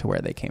go back to where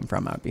they came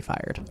from, I would be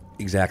fired.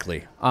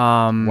 Exactly.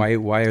 Why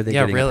are they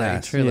getting a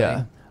pass? Truly.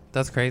 Yeah.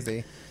 That's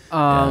crazy.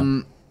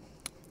 Are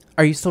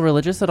you still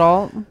religious at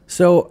all?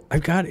 So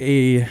I've got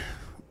a,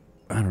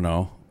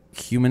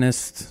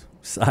 humanist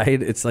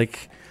side. It's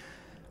like,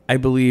 I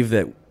believe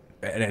that,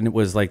 and it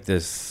was like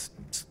this,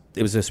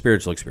 it was a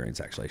spiritual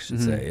experience, actually, I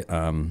should say.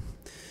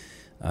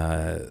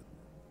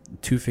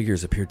 Two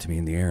figures appeared to me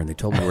in the air, and they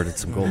told me where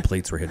some gold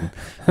plates were hidden.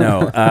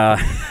 No,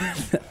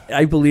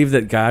 I believe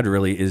that God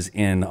really is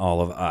in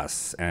all of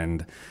us,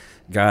 and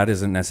God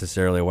isn't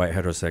necessarily a white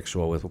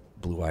heterosexual with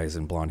blue eyes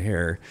and blonde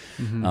hair.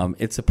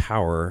 It's a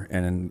power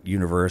and a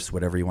universe,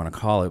 whatever you want to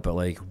call it, but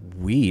like,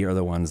 we are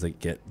the ones that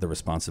get the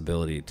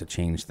responsibility to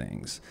change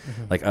things.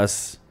 Like,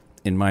 us,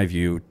 in my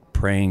view,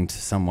 praying to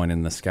someone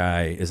in the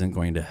sky isn't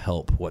going to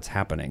help what's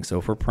happening. So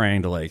if we're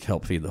praying to like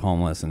help feed the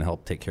homeless and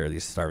help take care of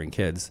these starving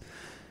kids,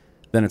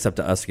 then it's up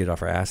to us to get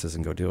off our asses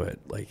and go do it.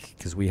 Like,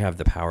 because we have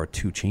the power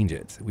to change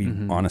it. We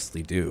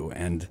honestly do.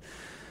 And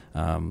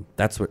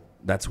that's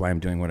why I'm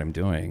doing what I'm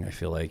doing. I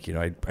feel like,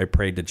 I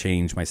prayed to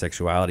change my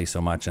sexuality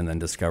so much, and then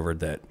discovered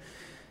that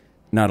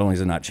not only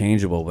is it not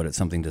changeable, but it's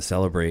something to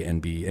celebrate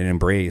and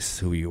embrace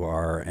who you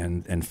are,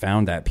 and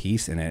found that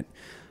peace in it.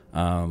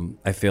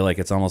 I feel like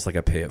it's almost like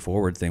a pay it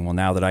forward thing. Well,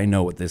 now that I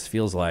know what this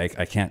feels like,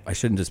 I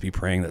shouldn't just be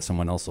praying that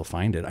someone else will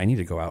find it. I need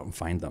to go out and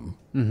find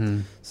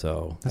them.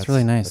 So That's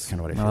really nice. That's kind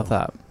of what I feel. love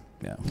that.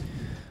 Yeah.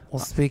 Well,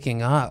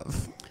 speaking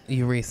of,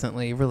 you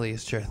recently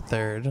released your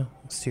third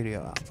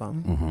studio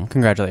album.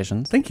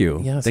 Congratulations. Thank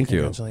you. Yes, Thank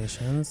you.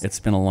 congratulations. It's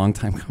been a long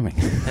time coming.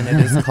 And it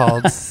is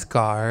called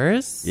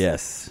Scars.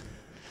 Yes.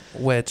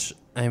 Which,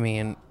 I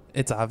mean,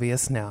 it's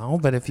obvious now,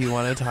 but if you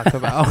want to talk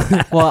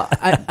about... Well,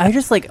 I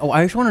just I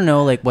just want to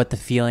know like what the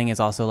feeling is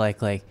also like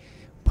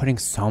putting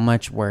so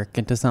much work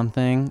into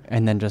something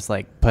and then just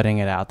like putting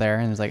it out there,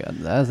 and it's like,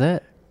 that's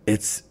it.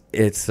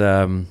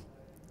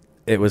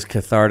 It was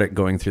cathartic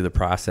going through the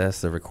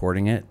process of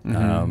recording it.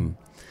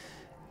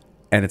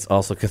 And it's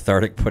also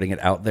cathartic putting it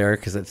out there,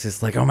 because it's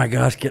just like, oh my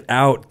gosh, get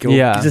out. Go,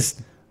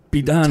 just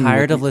be done.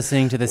 Tired of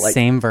listening to the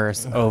same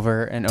verse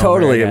over and over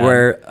Totally, again.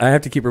 where I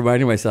have to keep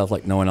reminding myself,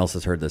 like, no one else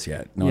has heard this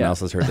yet. No one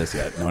else has heard this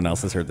yet. No one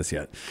else has heard this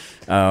yet.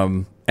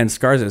 And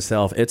Scars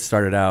itself, it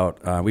started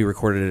out, we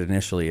recorded it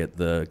initially at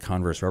the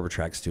Converse Rubber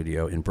Track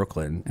studio in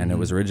Brooklyn, and it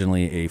was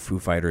originally a Foo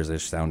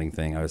Fighters-ish sounding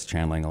thing. I was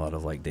channeling a lot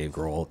of like Dave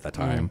Grohl at that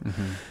time.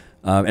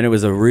 And it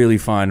was a really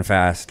fun,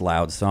 fast,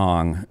 loud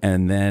song.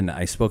 And then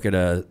I spoke at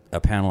a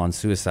panel on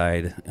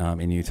suicide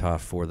in Utah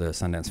for the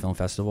Sundance Film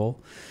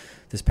Festival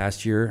this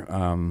past year.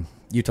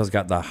 Utah's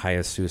got the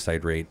highest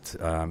suicide rate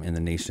in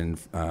the nation.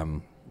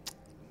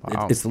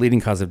 Wow. It's the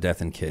leading cause of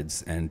death in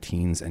kids and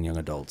teens and young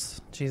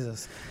adults.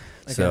 Jesus.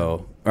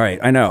 So, all right,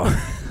 I know.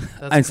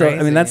 That's And so, I mean,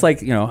 crazy. that's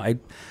like,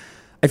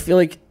 I feel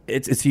like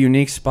it's a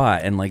unique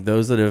spot, and like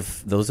those that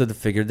have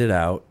figured it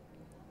out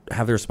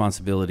have the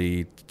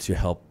responsibility to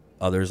help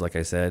others, like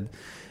I said.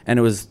 And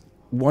it was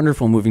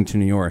wonderful moving to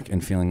New York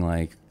and feeling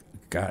like,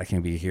 God, I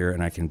can be here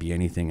and I can be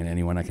anything and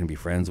anyone. I can be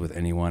friends with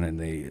anyone,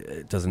 and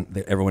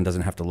everyone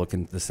doesn't have to look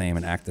the same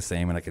and act the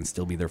same, and I can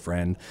still be their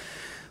friend.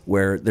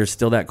 Where there's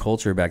still that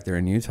culture back there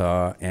in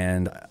Utah,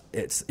 and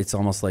it's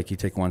almost like you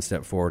take one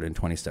step forward and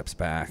 20 steps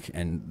back,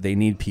 and they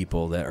need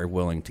people that are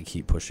willing to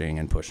keep pushing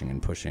and pushing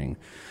and pushing.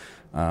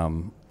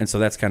 And so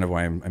that's kind of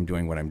why I'm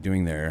doing what I'm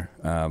doing there.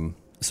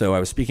 So I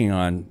was speaking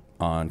on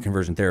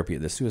conversion therapy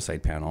at the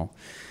suicide panel,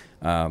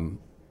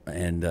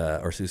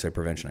 or suicide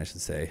prevention, I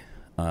should say.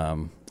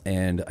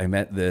 And I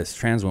met this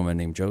trans woman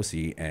named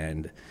Josie,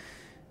 and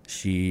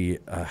she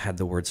had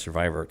the word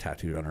survivor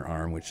tattooed on her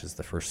arm, which is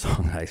the first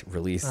song I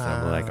released. And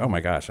I'm like, oh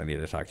my gosh, I need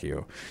to talk to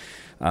you.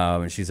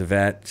 And she's a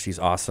vet. She's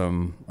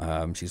awesome.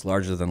 She's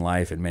larger than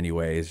life in many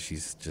ways.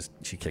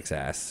 She kicks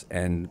ass.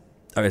 And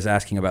I was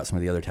asking about some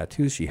of the other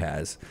tattoos she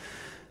has.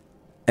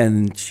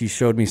 And she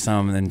showed me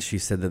some, and then she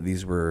said that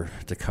these were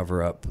to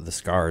cover up the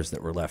scars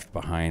that were left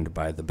behind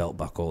by the belt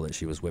buckle that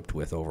she was whipped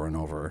with over and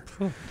over.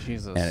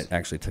 Jesus. And it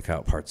actually took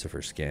out parts of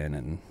her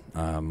skin.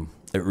 And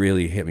it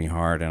really hit me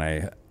hard, and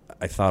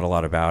I thought a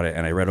lot about it,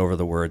 and I read over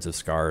the words of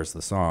Scars,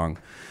 the song,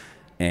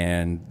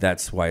 and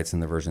that's why it's in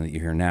the version that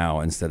you hear now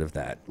instead of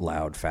that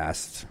loud,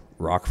 fast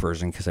rock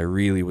version, because I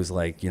really was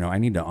like, I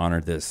need to honor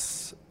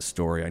this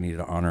story. I need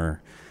to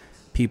honor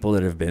people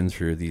that have been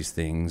through these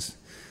things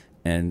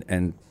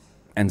and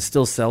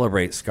still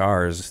celebrate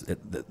Scars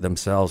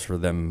themselves for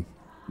them,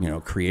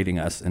 creating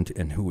us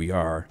and who we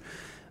are.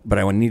 But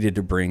I needed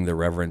to bring the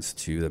reverence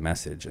to the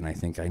message, and I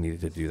think I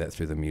needed to do that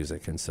through the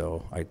music, and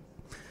so I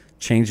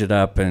changed it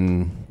up,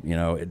 and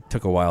it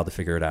took a while to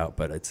figure it out,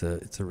 but it's a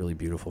really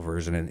beautiful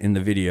version. And in the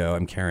video,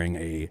 I'm carrying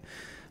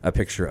a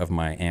picture of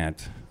my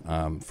aunt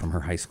from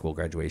her high school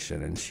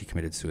graduation, and she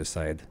committed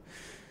suicide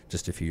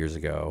just a few years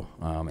ago.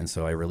 And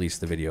so I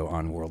released the video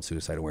on World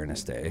Suicide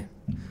Awareness Day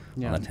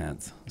on the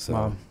 10th. So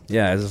Wow.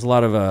 yeah, there's a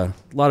lot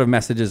of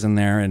messages in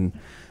there, and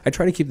I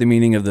try to keep the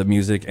meaning of the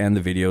music and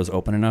the videos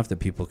open enough that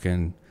people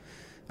can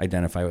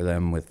identify with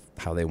them with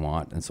how they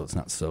want, and so it's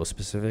not so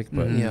specific,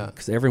 but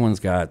because everyone's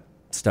got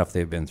stuff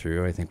they've been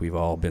through. I think we've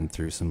all been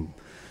through some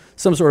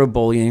sort of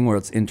bullying, where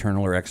it's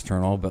internal or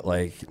external, but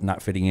like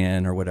not fitting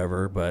in or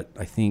whatever. But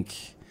I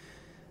think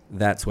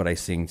that's what I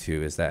sing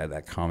to, is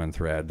that common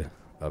thread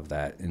of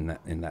that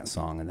in that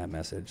song and that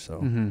message.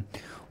 So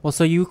Well,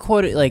 so you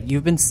quoted, like,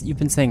 you've been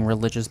saying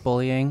religious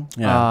bullying,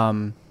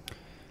 and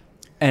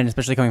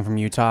especially coming from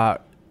Utah.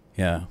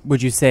 yeah,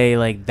 Would you say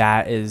like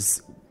that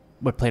is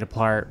what played a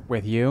part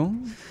with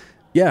you?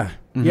 yeah.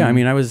 I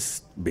mean, I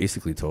was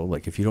basically told,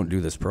 like, if you don't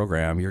do this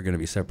program, you're going to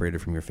be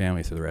separated from your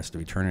family through the rest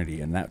of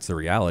eternity, and that's the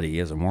reality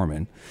as a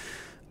Mormon.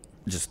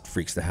 It just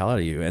freaks the hell out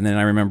of you. And then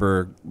I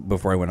remember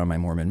before I went on my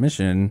Mormon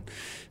mission,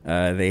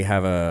 they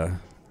have a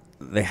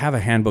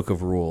handbook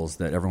of rules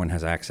that everyone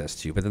has access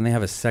to, but then they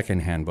have a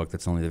second handbook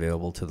that's only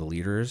available to the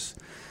leaders.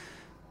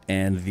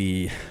 And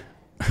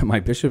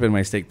my bishop and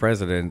my stake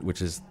president,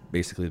 which is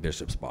basically the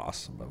bishop's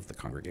boss of the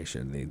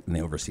congregation,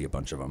 they oversee a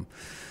bunch of them.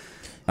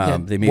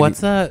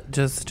 What's that?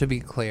 Just to be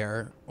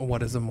clear,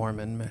 what is a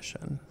Mormon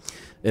mission?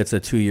 It's a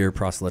 2-year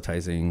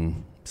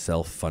proselytizing,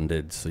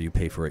 self-funded, so you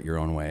pay for it your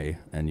own way,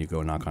 and you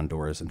go knock on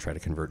doors and try to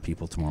convert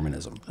people to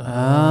Mormonism.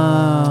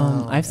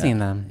 I've seen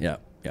them. Yeah.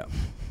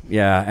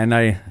 And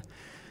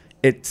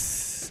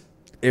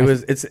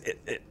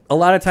a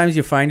lot of times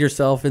you find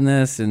yourself in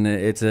this, and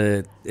it's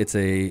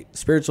a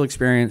spiritual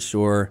experience,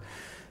 sure.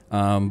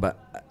 But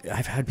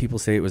I've had people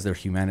say it was their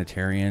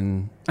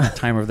humanitarian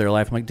time of their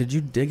life. I'm like, did you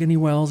dig any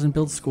wells and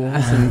build schools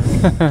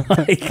and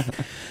like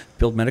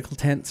build medical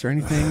tents or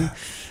anything?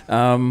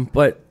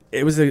 But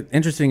it was an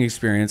interesting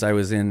experience. I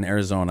was in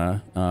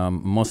Arizona.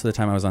 Most of the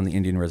time I was on the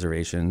Indian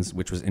reservations,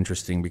 which was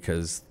interesting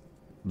because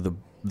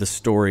the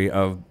story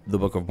of the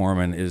Book of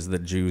Mormon is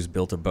that Jews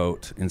built a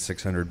boat in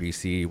 600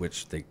 BC,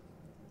 which they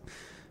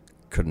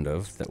couldn't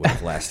have. That would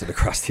have lasted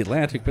across the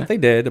Atlantic, but they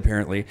did,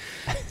 apparently.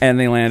 And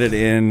they landed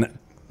in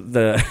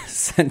the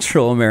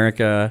Central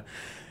America,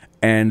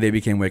 and they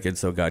became wicked,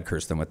 so God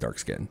cursed them with dark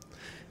skin.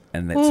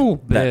 And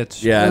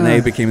bitch. And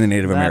they became the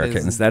Native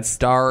Americans. That's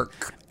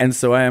dark. And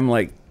so I am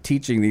like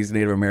teaching these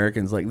Native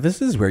Americans, like, this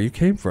is where you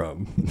came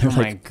from. Oh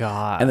my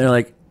God. And they're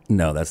like,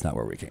 no, that's not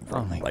where we came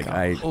from. Oh my like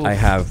God. I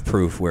have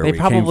proof where they we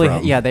probably came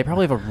from. yeah they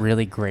probably have a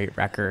really great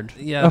record.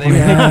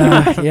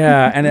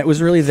 Yeah. And it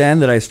was really then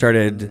that I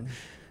started,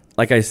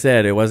 like I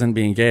said, it wasn't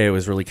being gay. It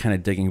was really kind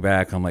of digging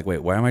back. I'm like,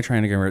 wait, why am I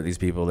trying to convert these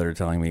people that are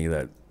telling me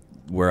that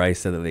where I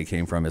said that they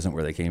came from isn't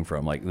where they came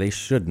from? Like, they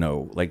should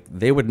know. Like,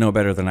 they would know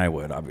better than I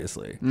would,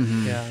 obviously.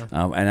 Yeah.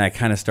 And I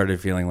kind of started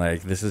feeling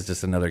like this is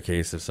just another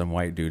case of some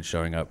white dude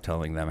showing up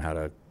telling them how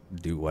to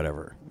do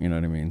whatever. You know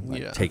what I mean?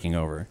 Like, taking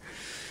over.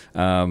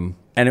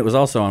 And it was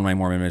also on my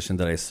Mormon mission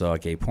that I saw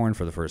gay porn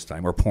for the first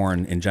time, or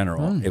porn in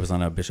general. It was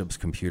on a bishop's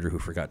computer who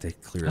forgot to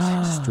clear his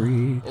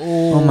history.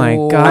 Oh my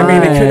God. I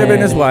mean, it could have been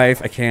his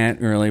wife. I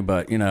can't really,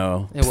 but you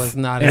know. It was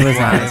not. It was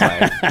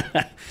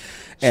not.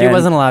 She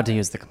wasn't allowed to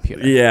use the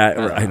computer.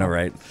 Yeah, I know,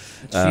 right?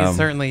 She's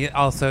certainly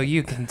also.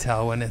 You can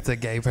tell when it's a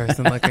gay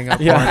person looking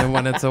up Yeah. porn and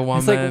when it's a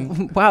It's woman.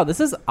 like, wow,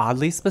 this is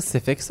oddly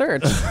specific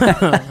search.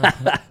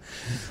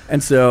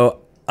 And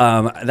so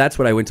that's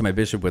what I went to my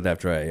bishop with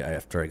after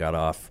I got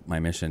off my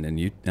mission,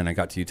 and I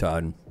got to Utah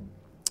and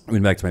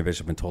went back to my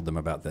bishop and told them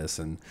about this,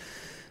 and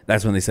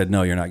that's when they said,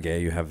 no, you're not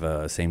gay. You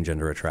have same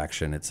gender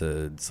attraction. It's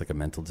like a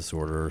mental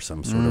disorder or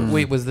some sort of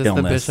Wait, was this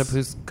illness. the bishop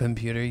whose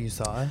computer you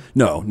saw?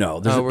 No.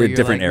 There's where you're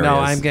different like, areas. No,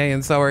 I'm gay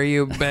and so are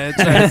you, bitch.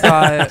 I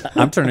saw it.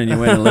 I'm turning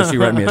you in unless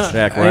you write me a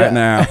check right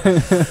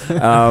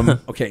now.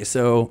 Okay,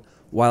 so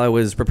while I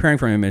was preparing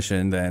for my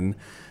mission, then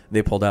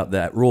they pulled out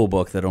that rule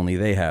book that only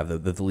they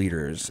have, the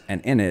leaders,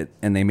 and in it,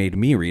 and they made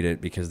me read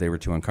it because they were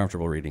too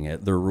uncomfortable reading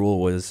it. Their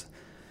rule was,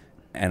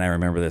 and I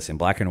remember this in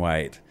black and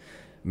white,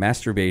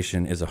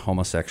 masturbation is a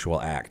homosexual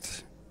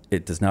act.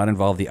 It does not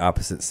involve the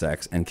opposite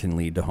sex and can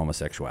lead to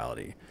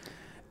homosexuality.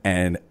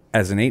 And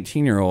as an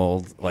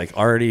 18-year-old, like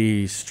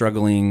already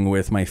struggling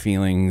with my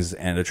feelings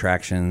and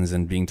attractions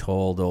and being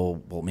told,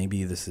 oh, well,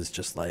 maybe this is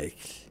just like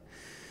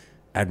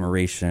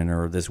admiration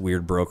or this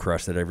weird bro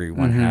crush that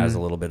everyone has a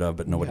little bit of,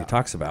 but nobody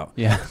talks about.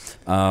 Yeah.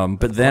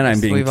 But then I'm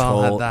being We've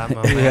all told, had that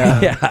moment.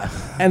 yeah.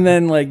 And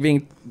then like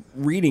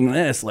reading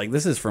this, like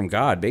this is from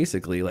God,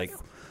 basically. Like,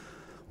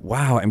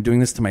 wow, I'm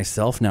doing this to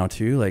myself now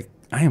too. Like,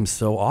 I am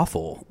so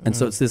awful. And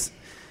so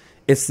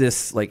it's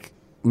this like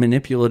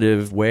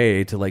manipulative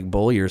way to like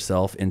bully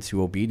yourself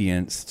into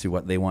obedience to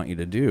what they want you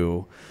to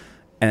do,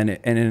 and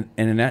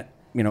in that,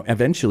 you know,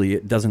 eventually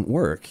it doesn't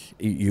work.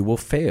 You will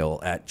fail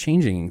at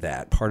changing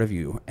that part of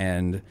you,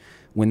 and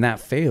when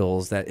that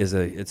fails,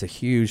 it's a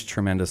huge,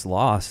 tremendous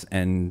loss.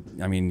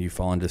 And I mean, you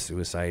fall into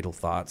suicidal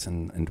thoughts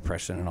and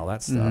depression and all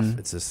that stuff.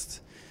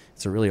 It's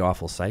a really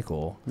awful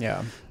cycle.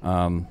 Yeah.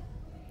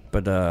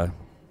 But I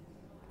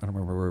don't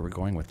remember where we're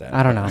going with that.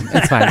 I don't know.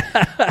 It's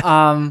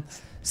fine.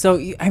 So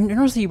I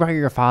noticed that you brought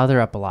your father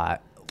up a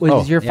lot.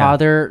 Is your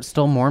father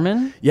still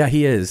Mormon? Yeah,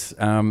 he is.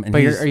 And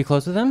But are you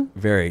close with him?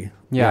 very.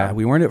 Yeah.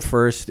 We weren't at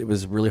first. It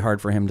was really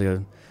hard for him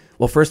to.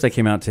 Well, first I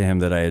came out to him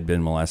that I had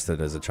been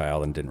molested as a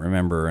child and didn't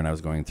remember, and I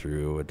was going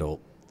through adult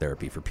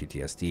therapy for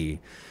PTSD.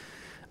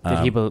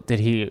 Did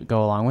he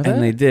go along with it?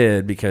 And they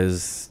did,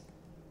 because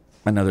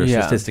another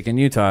Yeah. statistic in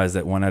Utah is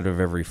that 1 out of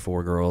every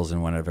 4 girls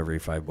and 1 out of every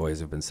 5 boys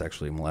have been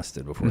sexually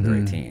molested before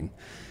they're 18.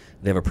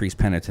 They have a priest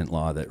penitent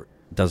law that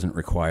doesn't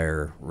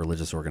require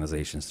religious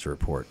organizations to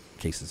report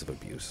cases of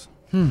abuse.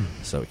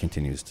 So it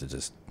continues to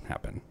just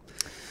happen.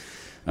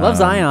 Love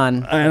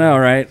Zion. I know,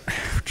 right?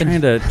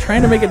 trying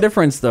to make a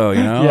difference, though,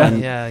 you know. Yeah.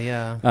 And,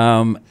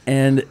 Yeah.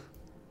 and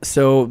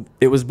so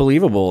it was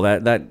believable.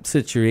 That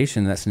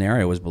situation, that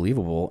scenario was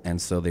believable,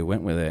 and so they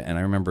went with it. And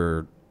I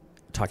remember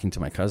talking to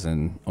my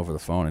cousin over the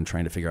phone and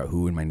trying to figure out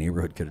who in my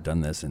neighborhood could have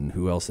done this, and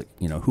who else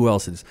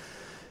has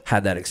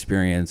had that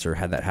experience or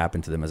had that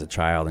happen to them as a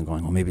child, and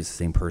going, well, maybe it's the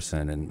same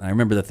person. And I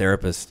remember the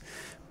therapist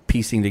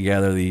piecing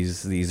together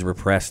these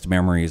repressed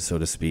memories, so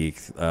to speak,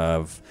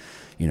 of,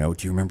 you know,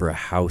 do you remember a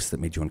house that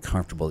made you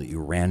uncomfortable that you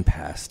ran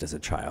past as a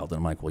child? And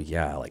I'm like, well,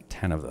 yeah, like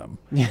 10 of them.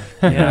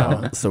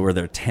 Yeah. So were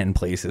there 10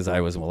 places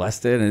I was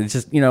molested? And it's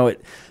just, you know,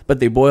 but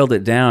they boiled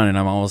it down, and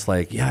I'm almost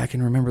like, yeah, I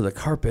can remember the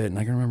carpet and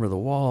I can remember the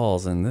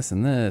walls and this,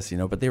 you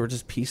know, but they were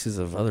just pieces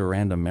of other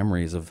random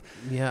memories of,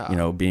 Yeah. you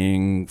know,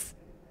 being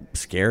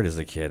scared as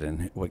a kid.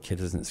 And what kid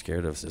isn't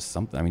scared of just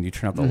something? I mean, you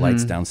turn out the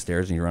lights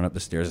downstairs and you run up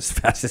the stairs as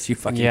fast as you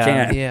fucking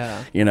can.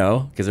 Yeah. You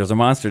know, because there's a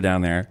monster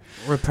down there.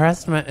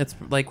 It's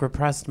like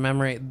repressed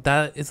memory.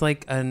 That is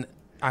like an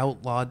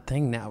outlawed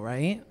thing now,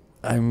 right?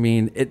 I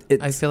mean,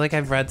 I feel like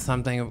I've read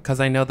something, because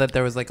I know that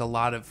there was like a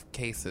lot of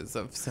cases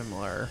of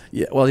similar.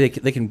 Yeah, well, they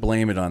can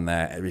blame it on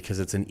that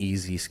because it's an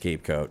easy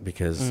scapegoat,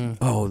 because,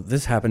 oh,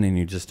 this happened and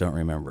you just don't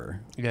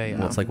remember. Yeah.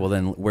 Well, it's like, well,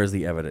 then where's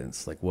the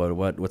evidence? Like,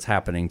 what's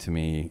happening to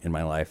me in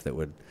my life that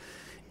would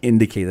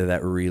indicate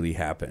that really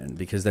happened?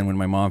 Because then when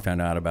my mom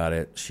found out about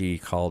it, she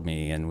called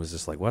me and was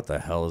just like, what the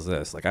hell is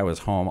this? Like, I was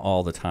home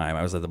all the time.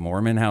 I was the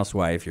Mormon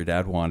housewife your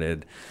dad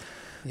wanted.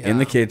 In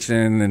the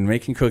kitchen and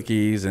making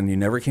cookies, and you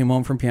never came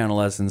home from piano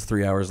lessons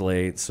 3 hours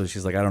late. So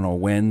she's like, I don't know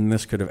when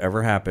this could have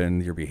ever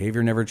happened. Your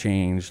behavior never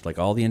changed. Like,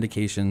 all the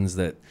indications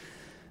that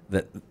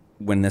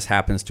when this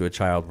happens to a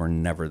child were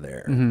never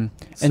there.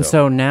 And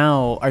so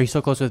now, are you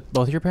still close with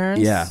both your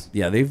parents?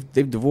 Yeah, they've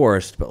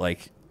divorced, but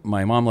like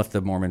my mom left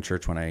the Mormon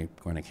church when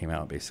I came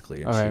out,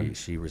 basically, and Okay.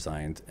 she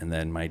resigned, and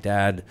then my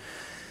dad,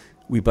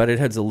 we butted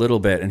heads a little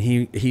bit, and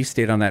he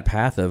stayed on that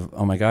path of,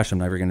 oh my gosh, I'm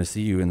never going to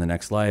see you in the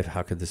next life.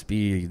 How could this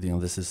be? You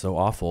know, this is so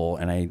awful.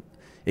 And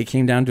it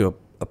came down to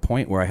a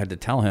point where I had to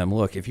tell him,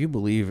 look, if you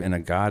believe in a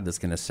God that's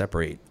going to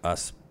separate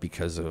us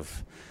because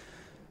of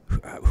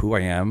who I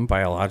am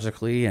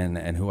biologically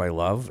and who I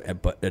love,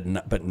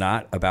 but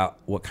not about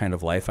what kind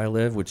of life I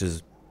live, which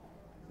is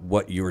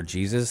what your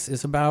Jesus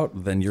is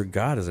about, then your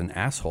God is an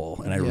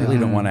asshole, and I really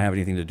don't want to have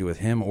anything to do with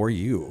him or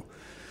you.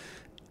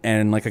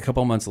 And like a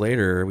couple months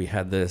later, we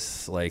had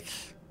this like,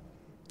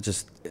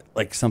 just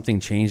like something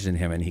changed in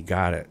him, and he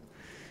got it.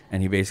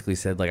 And he basically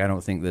said, like, I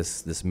don't think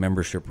this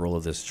membership role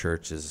of this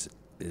church is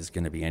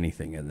going to be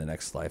anything in the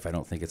next life. I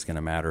don't think it's going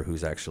to matter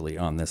who's actually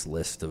on this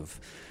list of,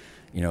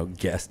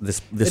 guests. This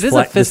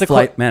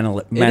flight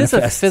manifest. It is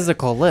a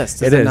physical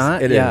list, is it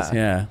not? It is,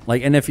 yeah.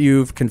 Like, and if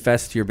you've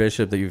confessed to your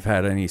bishop that you've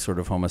had any sort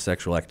of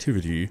homosexual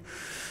activity,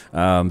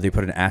 they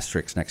put an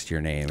asterisk next to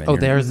your name. And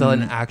there's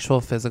an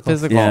actual physical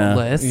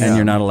list. And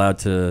you're not allowed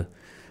to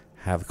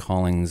have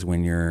callings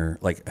when you're,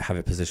 like, have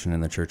a position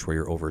in the church where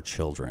you're over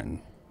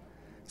children.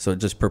 So it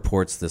just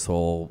purports this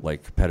whole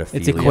like pedophilia.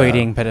 It's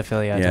equating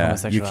pedophilia to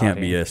homosexuality. You can't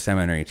be a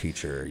seminary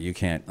teacher. You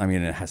can't. I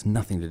mean, it has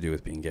nothing to do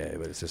with being gay,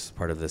 but it's just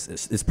part of this.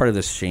 It's part of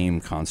this shame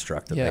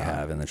construct that they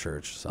have in the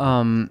church.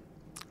 So.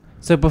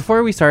 So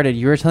before we started,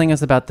 you were telling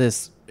us about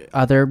this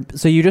other.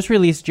 So you just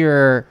released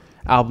your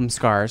album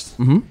Scars.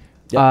 Mm-hmm.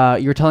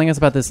 Yep. You were telling us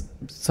about this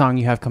song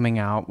you have coming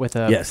out with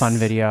a fun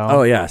video.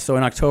 Oh yeah. So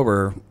in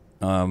October,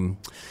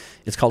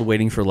 it's called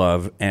 "Waiting for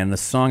Love," and the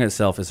song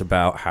itself is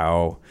about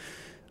how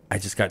I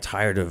just got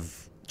tired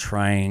of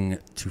trying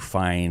to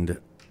find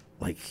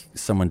like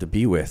someone to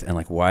be with, and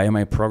like, why am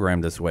I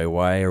programmed this way?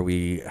 Why are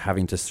we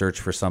having to search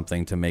for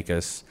something to make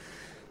us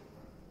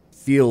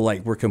feel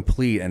like we're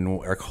complete? And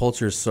our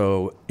culture is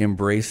so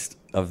embraced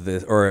of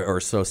this,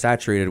 or so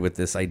saturated with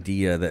this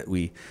idea that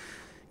we,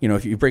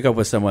 if you break up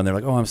with someone, they're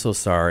like, oh, I'm so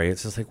sorry.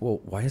 It's just like,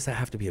 well, why does that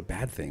have to be a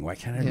bad thing? Why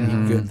can't it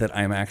be good that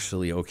I'm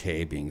actually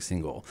okay being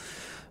single?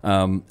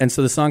 And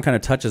so the song kind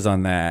of touches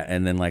on that,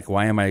 and then like,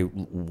 why am I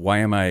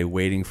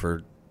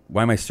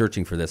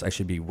searching for this? I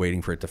should be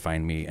waiting for it to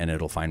find me, and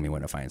it'll find me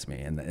when it finds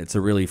me. And it's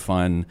a really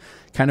fun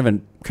kind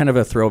of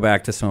a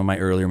throwback to some of my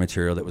earlier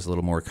material that was a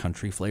little more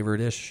country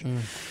flavored-ish.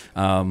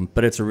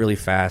 But it's a really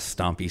fast,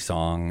 stompy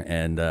song.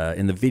 And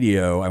in the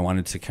video, I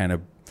wanted to kind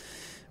of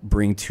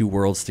bring two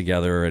worlds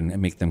together and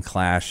make them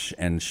clash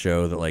and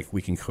show that like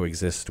we can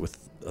coexist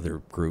with other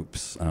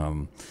groups.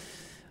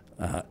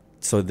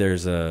 So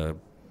there's the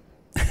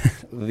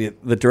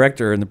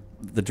director and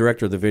the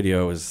director of the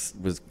video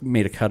was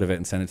made a cut of it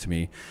and sent it to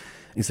me.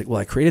 He's like, well,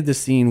 I created this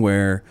scene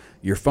where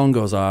your phone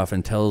goes off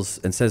and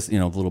says,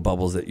 the little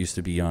bubbles that used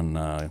to be on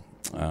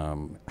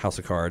House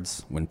of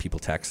Cards when people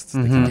text,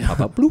 they kind of pop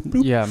up, bloop,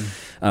 bloop. Yeah.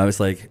 It's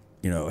like,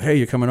 hey,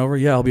 you coming over?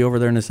 Yeah, I'll be over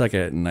there in a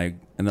second. And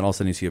then all of a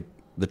sudden you see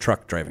the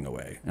truck driving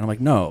away. And I'm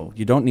like, no,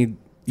 you don't need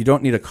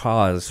a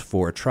cause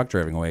for a truck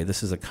driving away.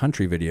 This is a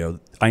country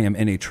video. I am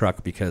in a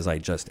truck because I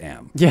just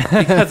am. Yeah.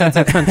 Because it's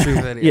a country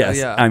video. Yes.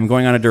 Yeah. I'm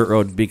going on a dirt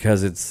road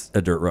because it's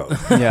a dirt road.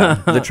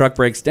 Yeah. The truck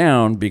breaks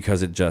down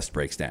because it just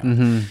breaks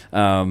down.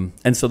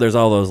 And so there's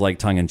all those like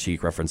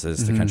tongue-in-cheek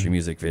references to country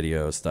music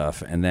video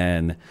stuff. And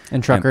then...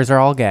 And truckers are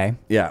all gay.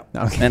 Yeah.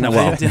 Okay. And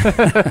well,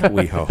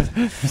 we hope.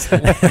 There's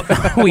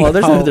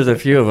a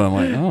few of them.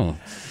 Like,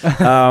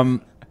 oh.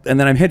 And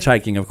then I'm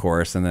hitchhiking, of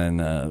course, and then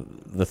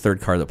the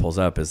third car that pulls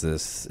up is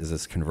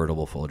this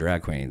convertible full of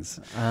drag queens.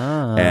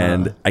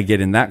 And I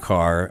get in that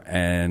car,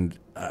 and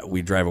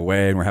we drive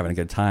away, and we're having a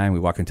good time.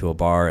 We walk into a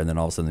bar, and then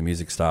all of a sudden the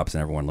music stops,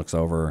 and everyone looks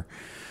over.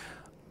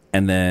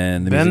 And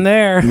then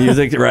the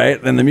music,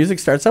 right? Then the music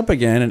starts up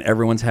again, and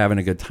everyone's having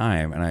a good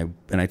time.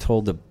 And I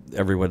told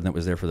everyone that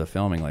was there for the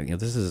filming, like,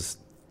 this is...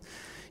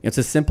 It's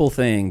a simple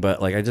thing,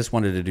 but like I just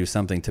wanted to do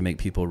something to make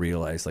people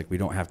realize like we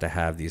don't have to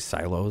have these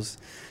silos,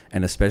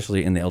 and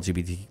especially in the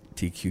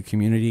LGBTQ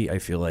community, I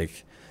feel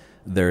like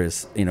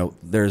it's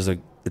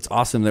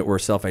awesome that we're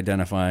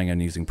self-identifying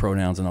and using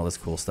pronouns and all this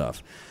cool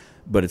stuff,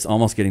 but it's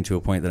almost getting to a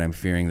point that I'm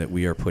fearing that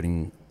we are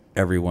putting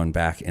everyone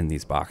back in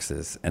these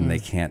boxes and they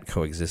can't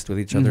coexist with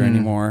each other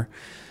anymore.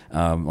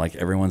 Like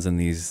everyone's in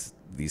these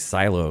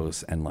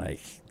silos, and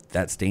like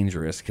that's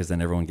dangerous because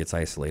then everyone gets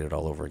isolated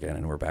all over again,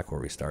 and we're back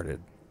where we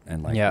started.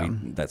 And like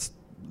that's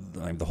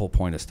like, the whole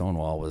point of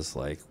Stonewall was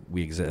like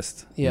we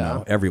exist,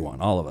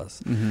 everyone, all of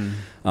us.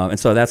 And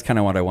so that's kind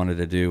of what I wanted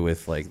to do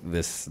with like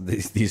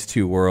these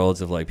two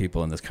worlds of like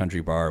people in this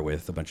country bar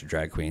with a bunch of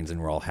drag queens,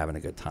 and we're all having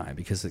a good time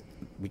because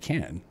we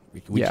can.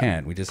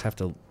 We just have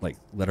to like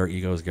let our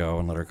egos go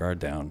and let our guard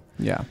down.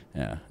 Yeah.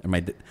 And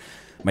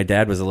my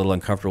dad was a little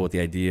uncomfortable with the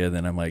idea.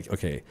 Then I'm like,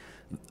 okay,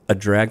 a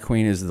drag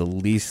queen is the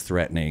least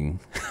threatening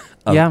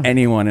of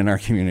anyone in our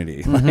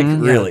community. Like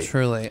really,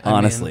 truly,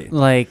 honestly,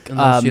 like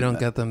unless you don't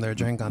get them their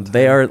drink on time.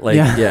 They are like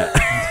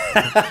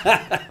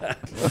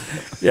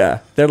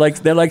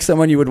they're like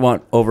someone you would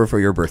want over for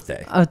your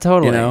birthday. Oh,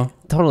 totally,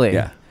 totally.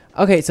 Yeah.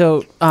 Okay,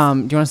 so do you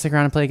want to stick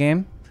around and play a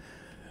game?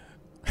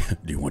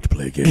 Do you want to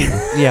play a game?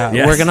 Yeah,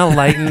 Yes. we're gonna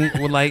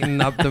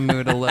lighten up the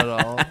mood a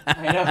little.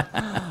 I know.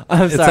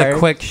 I'm It's sorry. a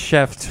quick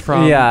shift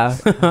from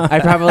I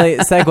probably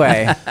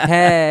segue.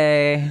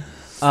 Hey.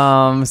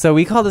 So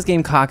we call this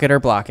game Cock It or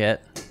Block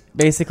It.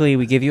 Basically,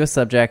 we give you a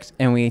subject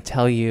and we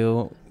tell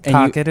you...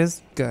 Cock it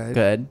is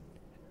good.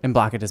 And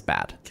block it is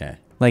bad. Okay.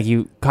 Like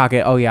you cock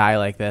it, oh yeah, I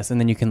like this. And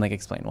then you can like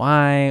explain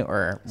why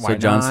or why So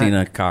John not.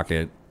 Cena, cock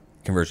it,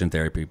 conversion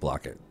therapy,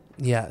 block it.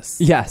 Yes.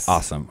 Yes.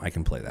 Awesome. I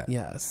can play that.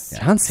 Yes.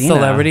 John Cena.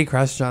 Celebrity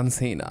crush John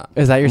Cena.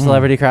 Is that your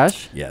celebrity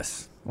crush?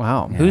 Yes.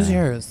 Wow. Yeah. Who's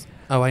yours?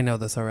 Oh, I know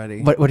this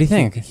already. What do you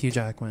think? Hugh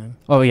Jackman.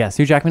 Oh yes,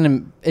 Hugh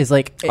Jackman is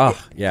like. Oh,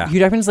 yeah. Hugh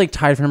Jackman is like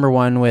tied for number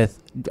one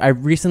with. I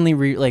recently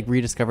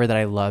rediscovered that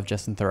I love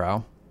Justin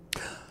Theroux.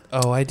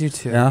 Oh, I do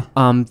too. Yeah.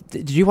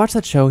 Did you watch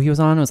that show he was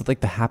on? Was it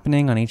like The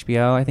Happening on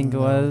HBO? I think it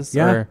was.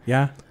 Yeah. Or,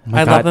 Yeah. oh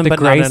my I God, love them, the but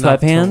gray not enough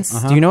to-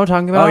 sweatpants. Do you know what I'm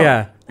talking about? Oh,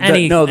 yeah.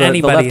 Any- the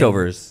anybody.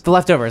 leftovers. The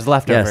leftovers.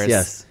 Yes,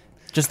 yes.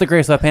 Just the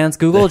gray sweatpants.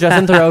 Google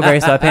Justin Theroux gray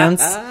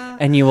sweatpants,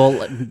 and you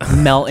will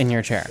melt in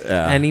your chair.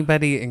 Yeah.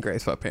 Anybody in gray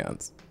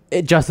sweatpants.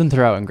 Justin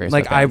Theroux in gray sweatpants.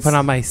 Like I put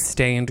on my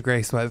stained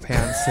gray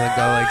sweatpants to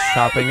go like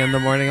shopping in the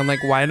morning. I'm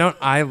like, why don't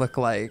I look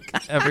like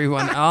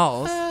everyone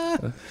else?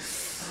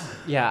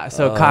 Yeah,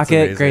 so Oh, cock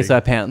that's it, gray amazing.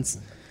 sweatpants.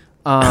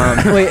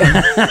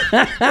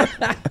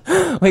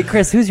 Wait,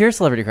 Chris, who's your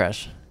celebrity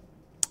crush?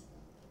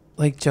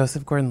 Like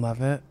Joseph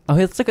Gordon-Levitt. Oh,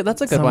 that's a good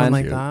Someone one.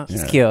 like Cute. that.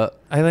 He's Yeah. cute.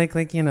 I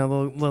like you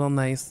know, little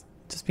nice.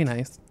 Just be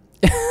nice.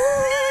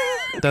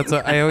 That's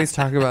what I always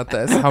talk about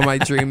this. How my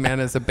dream man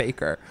is a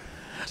baker.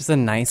 Just a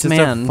nice Just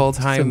man. a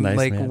full-time nice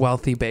like man.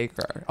 wealthy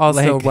baker.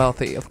 Also Like-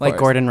 wealthy, of like course.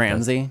 Gordon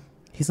Ramsay.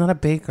 He's not a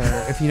baker.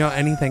 If you know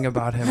anything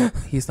about him,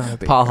 he's not a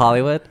baker. Paul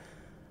Hollywood.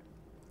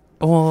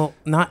 Well,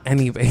 not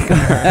any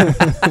baker.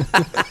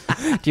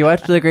 Do you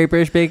watch the Great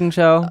British Baking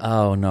Show?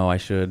 Oh, no, I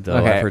should.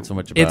 Okay. I've heard so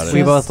much about it.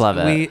 We both love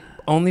it.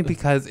 Only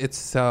because it's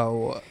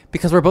so.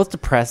 Because we're both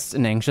depressed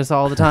and anxious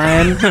all the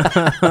time,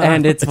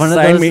 and it's one of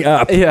Sign those. me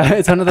up. Yeah,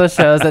 it's one of those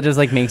shows that just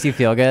like makes you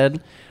feel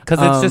good. Because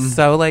it's just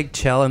so like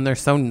chill and they're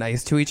so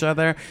nice to each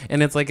other,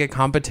 and it's like a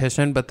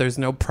competition, but there's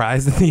no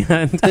prize at the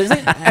end.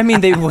 I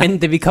mean, they win.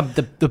 They become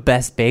the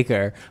best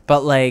baker,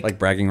 but Like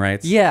bragging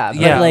rights? yeah,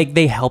 but Yeah. like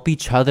they help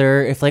each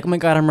other. If like, oh my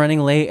god, I'm running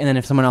late, and then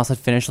if someone else had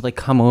finished, they'll like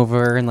come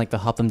over and like they'll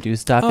help them do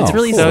stuff. It's Oh,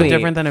 really so sweet.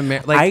 different than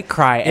like I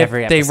cry if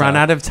every they episode. run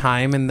out of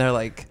time and they're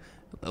like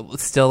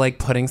still like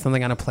putting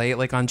something on a plate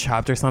like on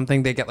Chopped or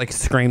something, they get like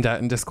screamed at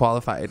and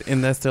disqualified.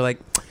 In this, they're like,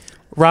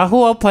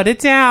 Rahul, put it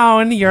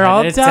down, you're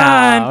all Put it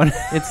done. down.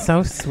 It's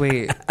so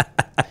sweet.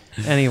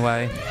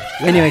 Anyway,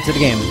 Anyway, to the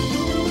game.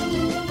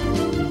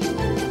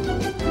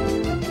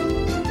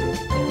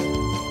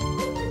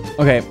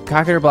 Okay,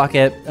 cock it or block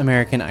it.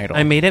 American Idol.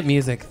 I made it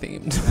music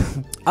themed.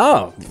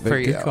 Oh, For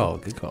good you. call.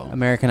 Good call.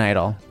 American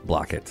Idol.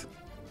 Block it.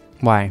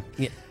 Why?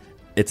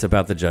 It's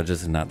about the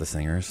judges and not the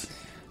singers.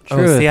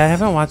 Truth. Oh, see, I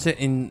haven't watched it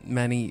in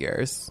many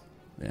years.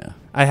 Yeah.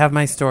 I have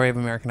my story of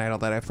American Idol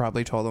that I've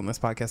probably told on this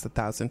podcast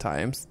 1,000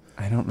 times.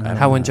 I don't know.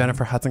 How when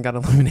Jennifer Hudson got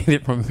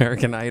eliminated from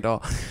American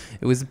Idol,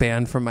 it was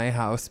banned from my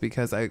house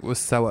because I was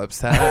so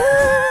upset.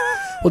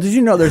 Well, did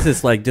you know there's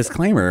this like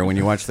disclaimer when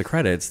you watch the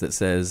credits that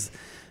says,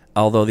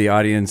 although the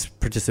audience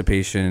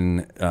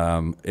participation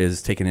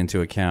is taken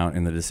into account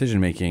in the decision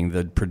making,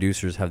 the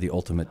producers have the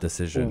ultimate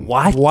decision.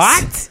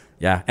 What?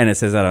 Yeah, and it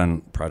says that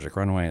on Project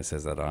Runway. It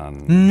says that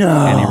on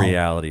No. any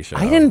reality show.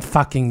 I didn't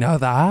fucking know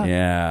that.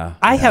 Yeah.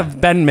 I have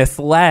been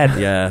misled.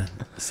 Yeah.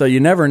 So you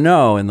never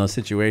know in those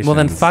situations. Well,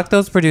 then fuck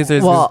those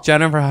producers. Well- 'Cause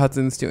Jennifer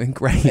Hudson's doing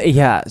great.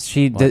 Yeah,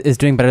 she is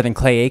doing better than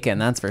Clay Aiken,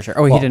 that's for sure.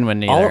 Oh, he didn't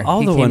win either. All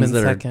He the came ones in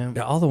that second.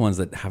 all the ones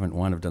that haven't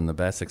won have done the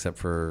best, except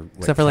for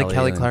Like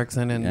Kelly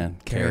Clarkson and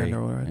Carrie Carrie.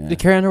 Underwood. Yeah. Did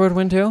Carrie Underwood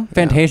win too?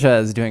 Fantasia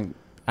is doing.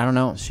 I don't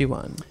know. She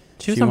won.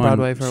 She was She on won-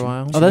 Broadway for a she-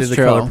 while. Oh, She that's did the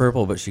true. Color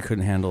Purple, but she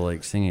couldn't handle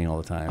like singing all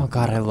the time. Oh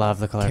God, I love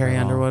the color. Carrie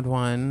Purple. Underwood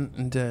won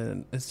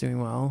and is doing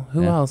well.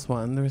 Who Yeah. else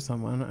won? There was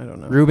someone. I don't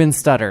know. Ruben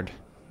stuttered.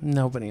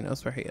 Nobody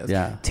knows where he is.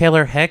 Yeah.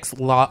 Taylor Hicks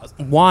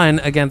won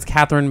against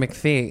Catherine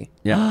McPhee.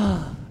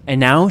 Yeah. And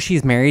now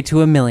she's married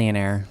to a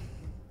millionaire,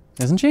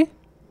 isn't she?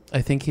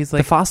 I think he's The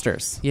like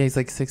Fosters. yeah, he's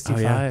like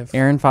 65.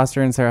 Aaron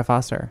Foster and Sarah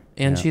Foster.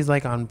 And Yeah. she's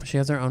like she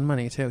has her own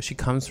money too. She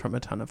comes from a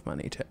ton of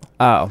money too.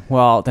 Oh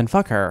well, then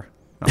fuck her.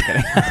 No, I'm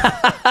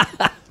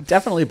kidding.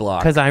 Definitely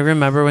blocked. Because I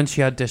remember when she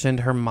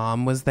auditioned, her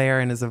mom was there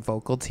and is a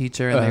vocal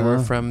teacher, and they were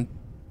Uh-huh. from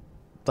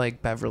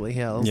like Beverly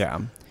Hills. Yeah.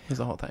 It was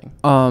the whole thing.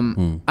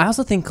 I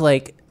also think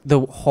like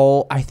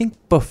I think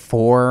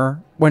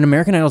before when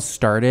American Idol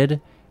started,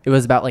 it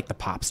was about like the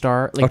pop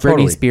star, like Oh, Britney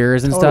totally.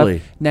 Spears and Totally.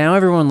 stuff. Now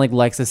everyone like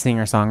likes a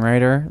singer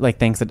songwriter, like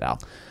thanks Adele.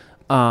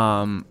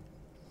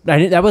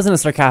 That wasn't a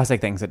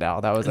sarcastic thanks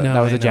Adele. That was No,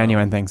 a I know.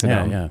 genuine thanks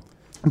yeah, Adele.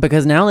 yeah.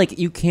 Because now like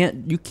you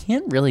can't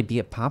really be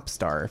a pop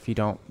star if you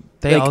don't.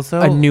 They like, also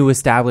a new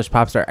established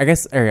pop star. I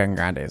guess Ariana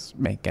Grande is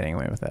getting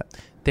away with it.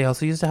 They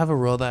also used to have a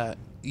rule that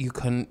you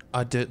couldn't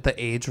the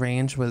age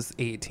range was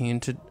 18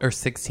 to or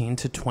 16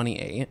 to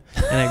 28,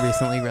 and I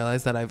recently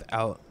realized that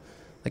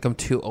I'm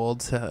too old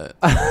to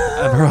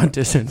ever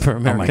audition for Oh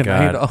my American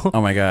god. Idol.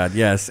 Oh my god.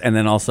 Yes. And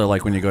then also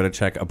like when you go to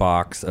check a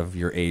box of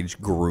your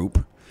age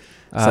group,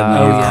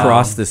 suddenly you yeah.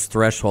 cross this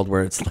threshold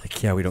where it's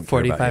like, yeah, we don't care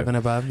 45 about and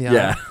above. you.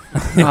 Yeah.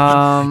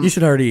 Yeah. You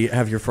should already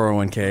have your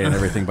 401k and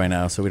everything by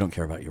now, so we don't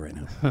care about you right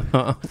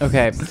now.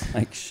 Okay,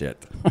 Like shit.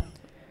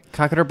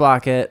 cock it or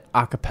block it.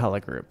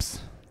 Acapella groups.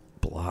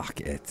 Block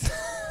it.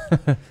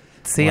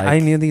 See, Like- I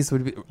knew these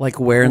would be.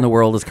 Like where in the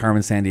world is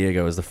Carmen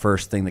Sandiego is the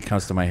first thing that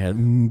comes to my head.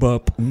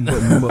 Bop,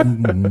 bop,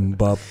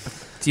 bop.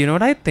 Do you know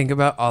what I think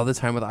about all the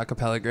time with a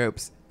cappella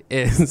groups?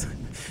 Is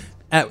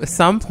at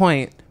some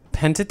point,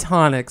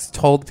 Pentatonix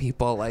told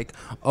people like,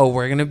 "Oh,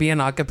 we're gonna be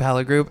an a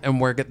cappella group,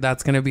 and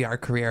that's gonna be our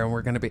career, and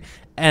we're gonna be."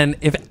 And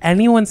if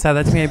anyone said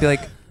that to me, I'd be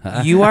like,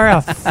 "You are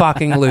a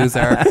fucking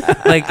loser.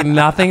 Like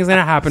nothing's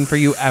gonna happen for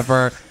you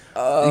ever.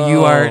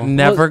 You are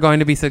never going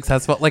to be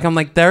successful." Like I'm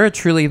like, they're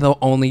truly the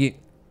only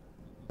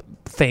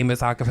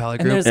famous a cappella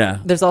And group.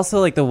 there's also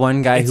like the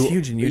one guy It's who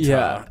huge in Utah.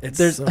 Yeah,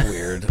 It's so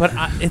weird. But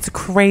it's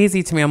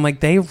crazy to me. I'm like,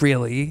 they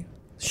really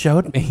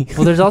showed me.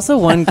 well, there's also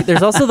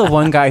the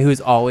one guy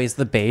who's always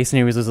the bass, and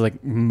he was just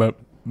like, "Mup,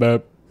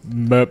 mup,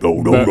 mup,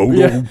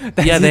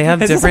 mup." Yeah, they have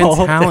That's his different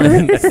whole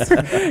talents.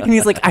 thing. And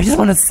he's like, I just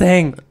want to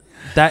sing.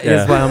 That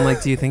Yeah. is why I'm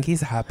like, do you think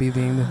he's happy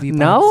being the beatboxer?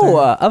 No,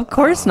 of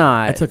course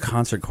I not. took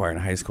concert choir in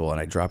high school and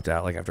I dropped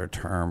out like after a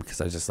term because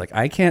I was just like,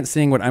 I can't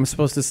sing what I'm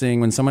supposed to sing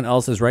when someone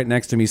else is right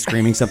next to me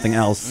screaming something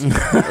else.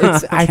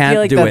 I Can't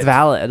feel like do that's it.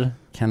 valid.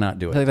 Cannot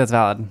do I feel like it. that's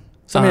valid.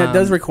 So I mean, it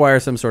does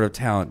require some sort of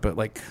talent, but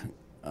like,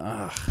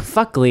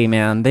 Fuck Glee,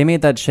 man. They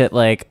made that shit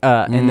like,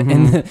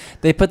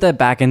 they put that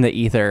back in the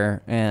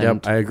ether. And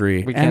yep, I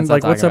agree. we can't And stop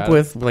like, what's talking up about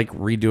with like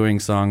redoing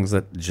songs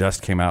that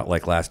just came out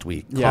like last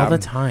week? Yeah. All the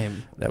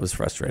time. That was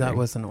frustrating. That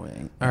was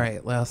annoying. All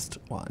right, last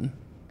one.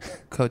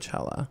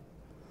 Coachella.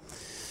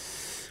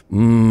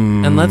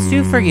 Mm. And let's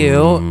do for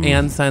you,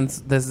 and since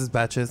this is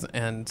Betches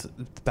and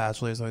the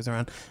Bachelor's always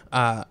around,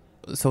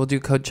 so we'll do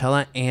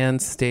Coachella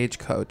and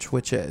Stagecoach,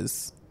 which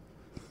is,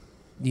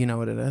 you know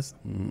what it is?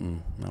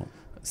 No.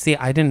 See,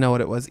 I didn't know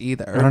what it was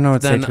either. I don't know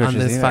what Then Stagecoach on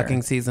is this either.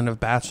 fucking season of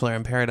Bachelor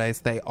in Paradise,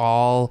 they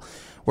all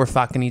were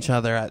fucking each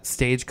other at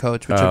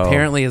Stagecoach, which Oh.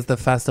 apparently is the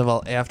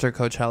festival after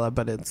Coachella,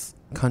 but it's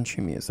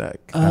country music.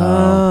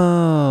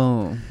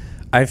 Oh.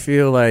 I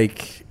feel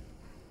like,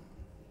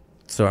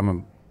 so I'm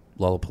a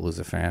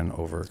Lollapalooza fan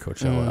over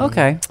Coachella.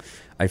 Okay.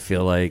 I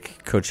feel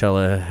like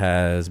Coachella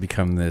has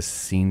become this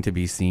scene to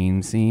be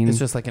seen scene. It's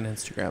just like an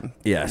Instagram.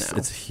 Yes, now.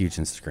 it's a huge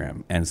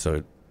Instagram. And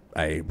so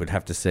I would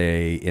have to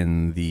say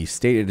in the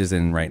state it is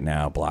in right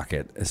now, block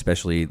it.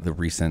 Especially the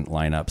recent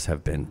lineups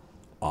have been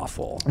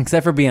awful.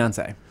 Except for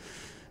Beyonce.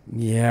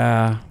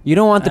 Yeah. You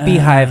don't want the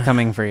beehive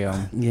coming for you.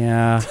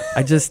 Yeah.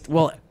 I just,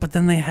 well, but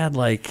then they had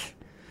like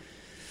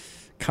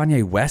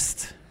Kanye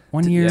West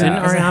one year. Didn't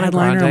as a Ariana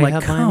headliner. Grande like,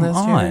 headline come this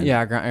year? on.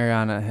 Yeah,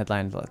 Ariana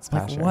headlined Let's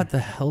Like, Passion. what the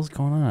hell's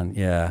going on?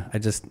 Yeah. I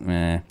just,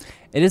 It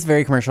is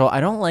very commercial. I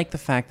don't like the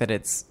fact that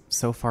it's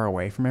so far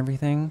away from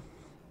everything.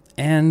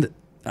 And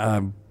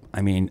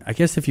I mean, I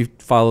guess if you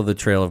follow the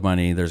trail of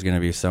money, there's going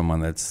to be someone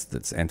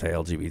that's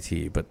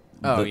anti-LGBT. But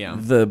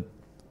the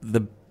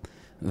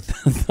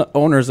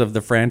owners of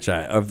the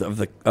franchise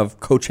of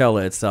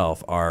Coachella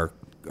itself are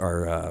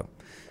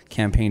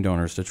campaign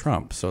donors to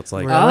Trump. So it's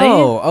like,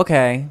 Oh,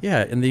 okay. yeah,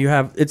 and then you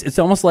have it's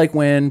almost like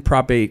when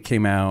Prop 8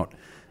 came out.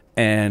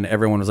 And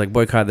everyone was like,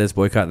 boycott this,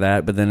 boycott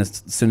that. But then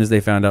as soon as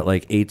they found out,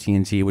 like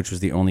AT&T, which was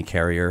the only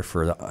carrier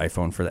for the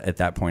iPhone at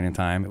that point in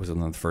time, it was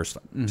one of the first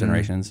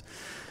generations.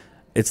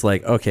 It's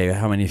like, okay,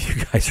 how many of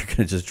you guys are going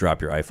to just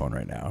drop your iPhone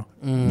right now?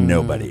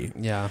 Nobody.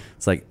 Yeah.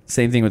 It's like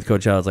same thing with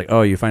Coachella. It's like,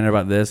 oh, you find out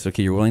about this?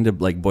 Okay, you're willing to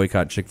like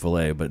boycott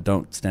Chick-fil-A, but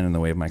don't stand in the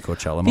way of my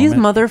Coachella These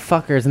moment.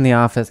 motherfuckers in the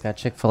office got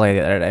Chick-fil-A the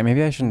other day.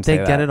 Maybe I shouldn't say They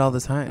that. get it all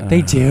the time.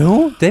 They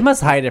do? They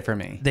must hide it from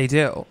me. They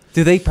do.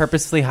 Do they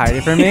purposely hide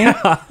it from me?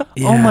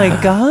 Oh my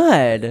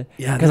God.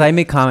 Yeah, Because I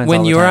make comments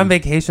When all you the were time. on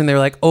vacation, they were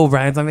like, "Oh,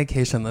 Ryan's on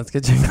vacation. Let's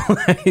get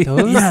Chick-fil-A."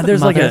 Those Yeah,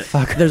 there's like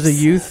motherfuckers. there's a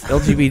youth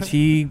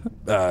LGBT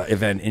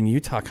event in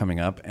Utah coming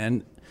up,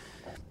 and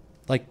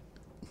like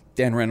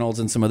Dan Reynolds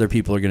and some other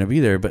people are going to be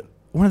there, but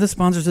one of the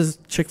sponsors is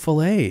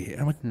Chick-fil-A.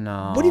 I'm like,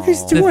 No. what are you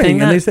guys The doing? thing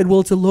And that- they said,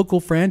 well, it's a local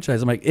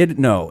franchise. I'm like,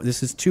 no,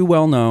 this is too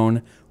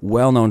well-known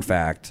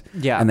fact.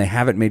 Yeah. And they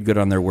haven't made good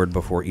on their word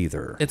before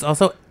either. It's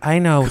also, I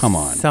know Come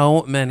on.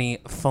 so many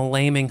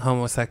flaming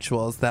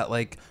homosexuals that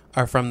like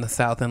are from the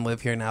South and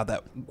live here now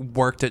that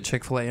worked at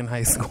Chick-fil-A in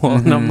high school.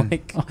 And I'm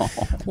like,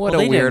 what Well, a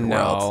they weird didn't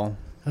world.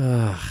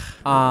 know.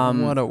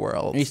 What a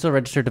world. Are you still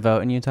registered to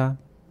vote in Utah?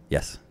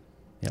 Yes.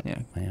 Yep, Yeah.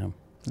 I am.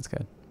 That's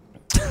good.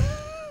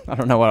 I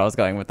don't know what I was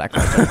going with that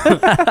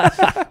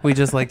question. We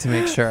just like to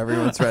make sure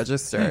everyone's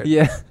registered.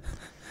 Yeah.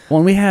 Well,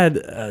 and we had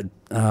a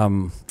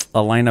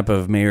lineup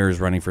of mayors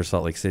running for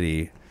Salt Lake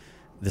City,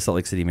 the Salt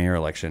Lake City mayor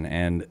election,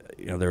 and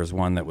there was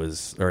one that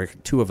was, or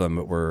two of them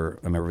that were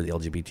a member of the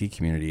LGBT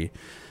community,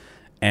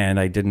 and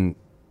I didn't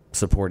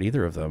support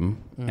either of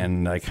them,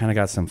 and I kind of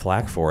got some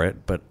flack for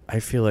it. But I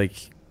feel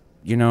like,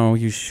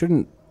 you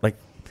shouldn't, like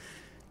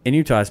in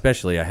Utah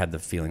especially. I had the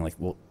feeling like,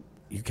 well,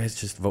 you guys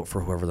just vote for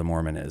whoever the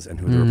Mormon is and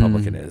who the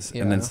Republican is.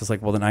 Yeah. And then it's just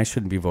like, well, then I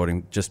shouldn't be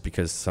voting just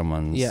because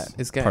someone's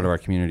is gay. part of our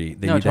community.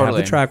 They No, need to have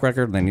totally. the track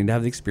record, they need to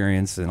have the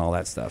experience and all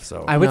that stuff.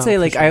 So I would No, say, for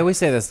like, sure. I always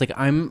say this, like,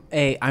 I'm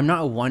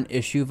not a one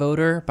issue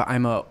voter, but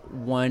I'm a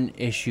one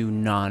issue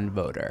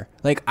non-voter.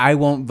 Like, I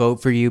won't vote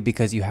for you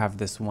because you have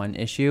this one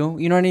issue.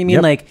 You know what I mean?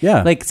 Yep. Like,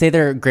 Yeah. like say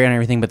they're great on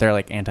everything, but they're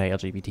like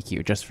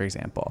anti-LGBTQ, just for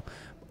example,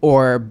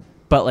 or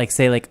but like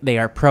say like they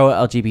are pro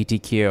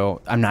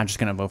LGBTQ, I'm not just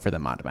going to vote for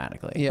them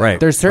automatically. Yeah. Right.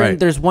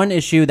 There's one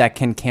issue that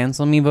can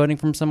cancel me voting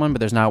from someone, but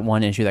there's not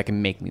one issue that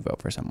can make me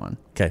vote for someone.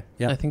 Okay.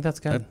 Yeah. I think that's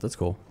good. That's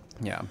cool.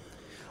 Yeah.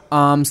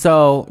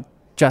 So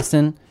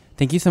Justin,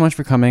 thank you so much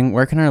for coming.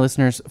 Where can our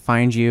listeners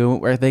find you?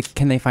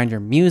 Can they find your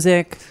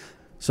music?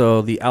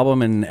 So the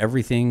album and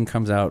everything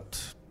comes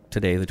out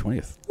today, the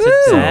 20th. Today.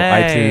 So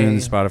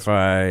iTunes,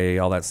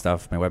 Spotify, all that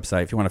stuff. My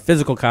website. If you want a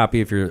physical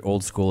copy, if you're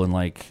old school and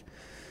like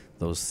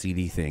those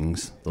CD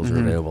things, those are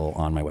available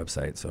on my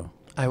website. So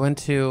I went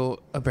to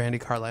a Brandy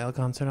Carlisle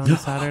concert on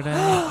Saturday.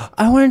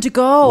 I wanted to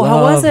go.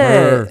 How was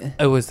it?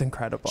 It was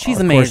incredible. She's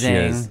of course she amazing.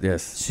 is.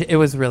 Yes. It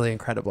was really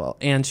incredible,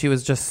 and she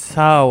was just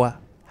so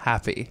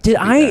happy. Did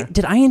to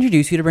be there. I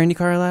introduce you to Brandy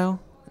Carlisle?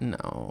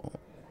 No,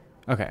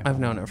 Okay. I've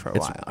known her for a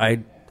while.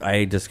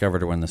 I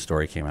discovered her when the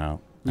story came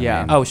out.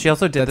 Yeah. Oh, she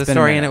also did That's the been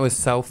a story, and minute. it was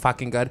so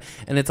fucking good.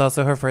 And it's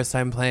also her first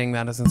time playing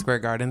Madison Square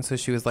Garden, so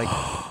she was like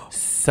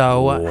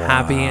so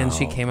happy, and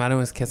she came out and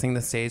was kissing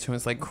the stage and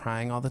was like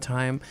crying all the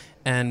time.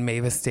 And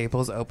Mavis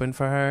Staples opened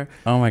for her,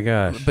 Oh my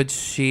gosh. but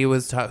she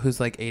was who's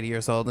like 80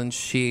 years old, and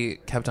she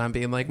kept on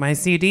being like, "My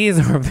CDs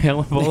are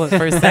available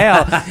for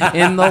sale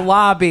in the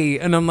lobby,"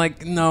 and I'm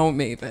like, "No,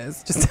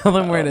 Mavis, just tell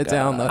them where to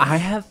download." I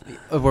have.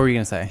 What were you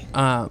gonna say?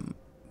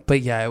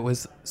 But yeah, it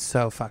was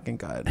so fucking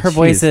good. Her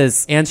voice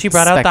is, And she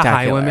brought out the high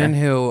spectacular. women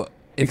who,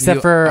 if Except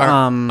you for,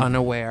 are except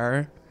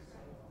unaware,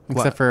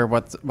 what? for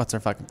what's her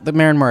fucking the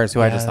Maren Morris,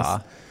 who I just Yes. saw.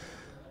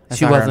 I She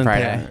saw her on wasn't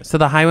Friday. there. So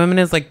the High Women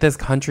is like this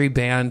country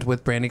band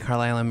with Brandy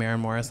Carlisle and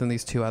Maren Morris and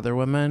these two other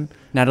women.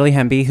 Natalie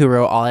Hemby, who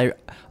wrote all I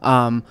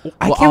will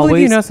can't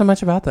believe you know so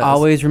much about this.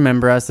 Always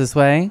Remember Us This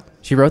Way.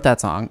 She wrote that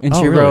song, and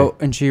Oh, she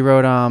really?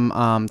 wrote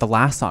the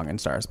last song in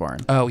Stars Born.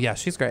 Oh yeah,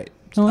 she's great.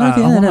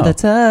 The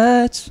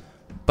touch.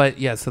 But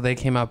yeah, so they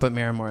came out, but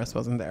Maren Morris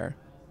wasn't there,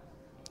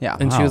 Yeah,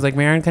 and she Wow. was like,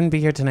 "Maren couldn't be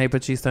here tonight,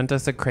 but she sent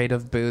us a crate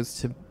of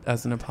booze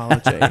as an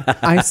apology."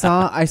 I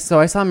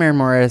saw Maren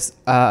Morris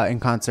in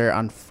concert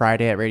on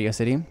Friday at Radio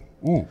City.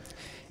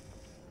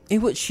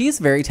 She's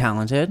very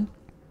talented.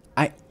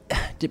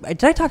 Did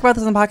I talk about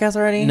this on the podcast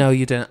already? No,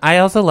 you didn't. I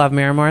also love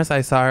Maren Morris.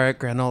 I saw her at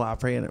Grand Ole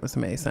Opry, and it was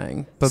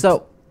amazing. But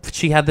So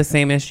she had the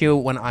same issue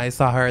when I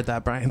saw her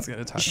that Brian's going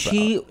to talk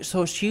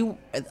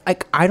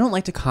about. I don't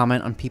like to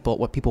comment on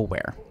what people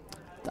wear.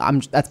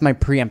 That's my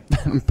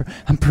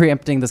I'm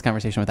preempting this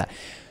conversation with that.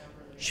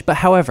 But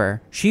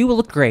however, she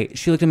looked great.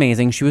 She looked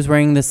amazing. She was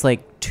wearing this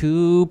like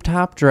tube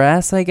top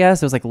dress, I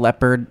guess. It was like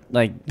leopard,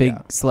 like big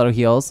stiletto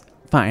heels.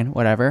 Fine,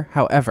 whatever.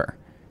 However,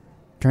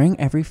 during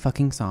every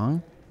fucking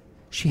song,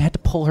 she had to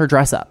pull her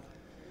dress up.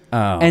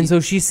 Oh. And so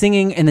she's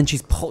singing and then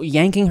she's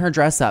yanking her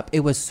dress up. It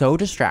was so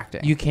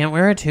distracting. You can't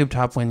wear a tube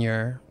top when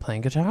you're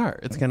playing guitar.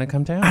 It's going to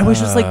come down. I was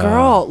just like,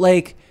 girl,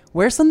 like,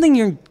 wear something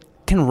you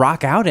can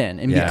rock out in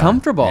and be Yeah,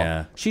 comfortable.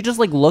 yeah. She just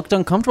like looked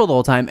uncomfortable the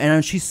whole time,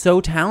 and she's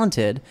so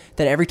talented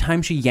that every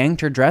time she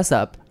yanked her dress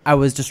up, I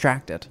was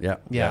distracted. Yeah.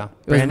 Yeah. It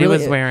was Brandy really-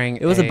 was wearing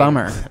it was a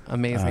bummer.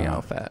 Amazing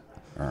outfit.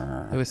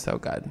 It was so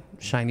good.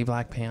 Shiny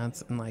black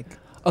pants and like...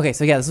 Okay,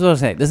 so yeah, this is what I'll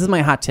say. This is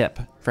my hot tip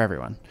for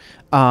everyone.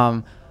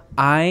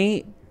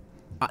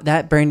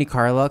 That Brandy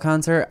Carlisle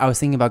concert, I was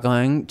thinking about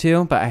going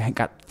to, but I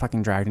got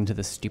fucking dragged into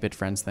this stupid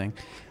Friends thing.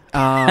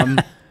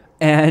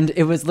 And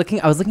I was looking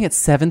at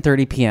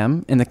 7:30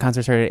 p.m. and the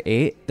concert started at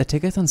 8. The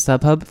tickets on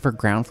StubHub for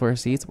ground floor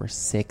seats were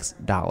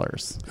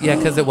 $6. Yeah,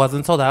 because it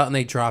wasn't sold out and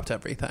they dropped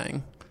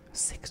everything.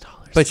 $6.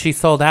 But she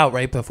sold out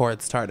right before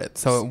it started.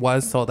 So it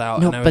was sold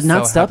out. No, and I but was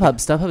not so happy.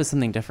 StubHub. StubHub is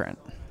something different.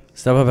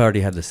 StubHub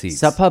already had the seats.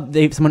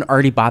 StubHub, someone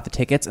already bought the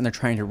tickets and they're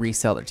trying to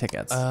resell their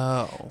tickets.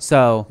 Oh.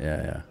 So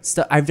Yeah.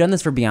 I've done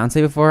this for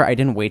Beyonce before. I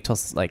didn't wait till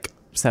like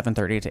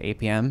 7:30 to 8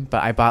 p.m.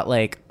 But I bought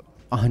like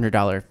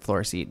 $100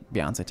 floor seat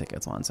Beyonce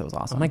tickets once. So it was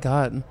awesome. Oh my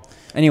God.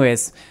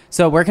 Anyways,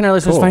 so where can our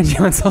listeners Cool. find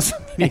you on social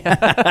media?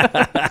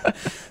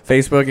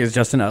 Facebook is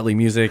Justin Utley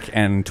Music,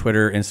 and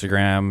Twitter,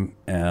 Instagram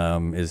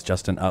is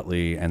Justin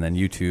Utley, and then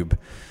YouTube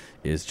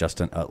is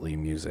Justin Utley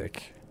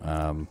Music.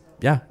 And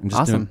just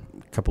Awesome.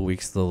 in a couple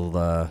weeks,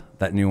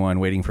 that new one,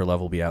 Waiting for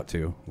Love, will be out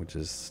too, which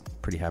is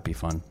pretty happy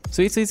fun.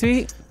 Sweet.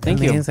 Thank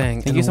you.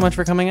 Amazing. Thank you so much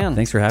for coming in.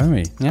 Thanks for having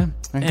me. Yeah. All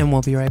right. And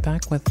we'll be right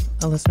back with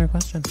a listener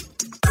question.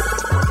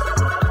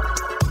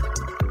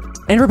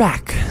 And we're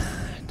back.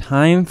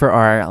 Time for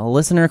our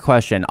listener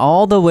question,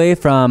 all the way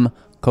from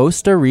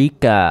Costa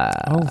Rica.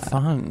 Oh,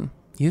 fun.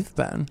 You've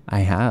been. I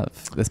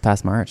have this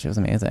past March. It was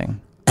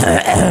amazing.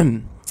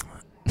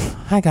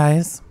 Hi,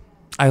 guys.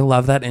 I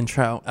love that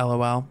intro.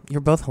 LOL. You're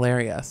both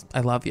hilarious.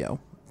 I love you.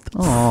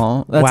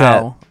 Oh, that's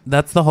wow.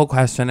 That's the whole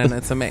question, and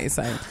it's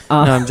amazing. No,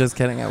 I'm just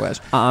kidding. I wish.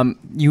 it.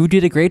 You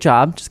did a great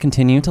job. Just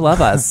continue to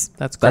love us.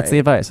 That's great. That's the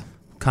advice.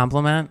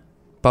 Compliment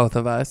both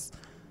of us,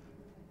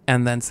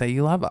 and then say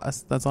you love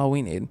us. That's all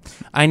we need.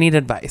 I need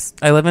advice.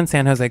 I live in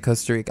San Jose,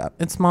 Costa Rica.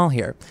 It's small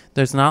here.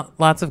 There's not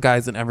lots of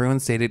guys, and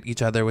everyone's dated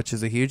each other, which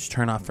is a huge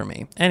turnoff for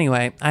me.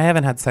 Anyway, I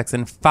haven't had sex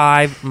in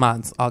 5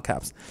 months, all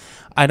caps.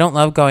 I don't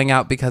love going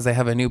out because I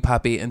have a new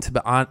puppy, and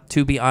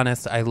to be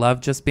honest, I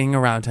love just being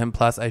around him.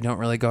 Plus, I don't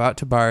really go out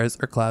to bars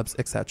or clubs,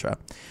 etc.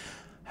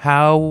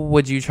 How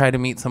would you try to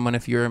meet someone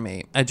if you were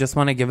me? I just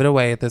want to give it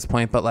away at this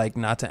point, but like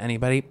not to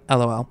anybody.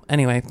 LOL.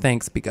 Anyway,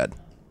 thanks. Be good.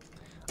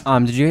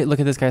 Did you look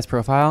at this guy's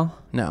profile?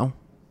 No.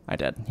 I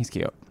did. He's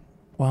cute.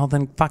 Well,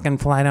 then fucking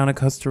fly down to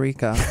Costa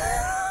Rica.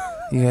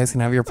 You guys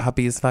can have your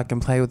puppies fucking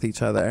play with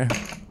each other.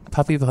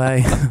 Puppy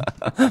play.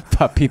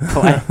 Puppy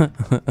play.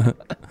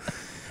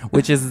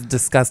 Which is a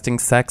disgusting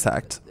sex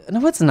act.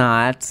 No, it's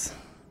not.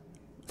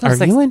 Are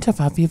you into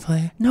puppy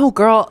play? No,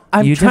 girl.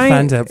 You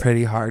defend it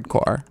pretty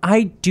hardcore.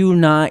 I do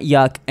not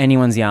yuck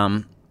anyone's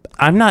yum.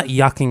 I'm not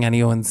yucking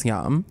anyone's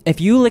yum.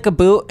 If you lick a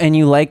boot and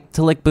you like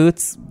to lick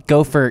boots,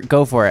 go for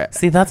it.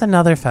 See, that's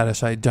another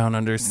fetish I don't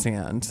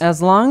understand.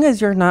 As long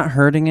as you're not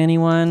hurting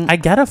anyone. I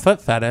get a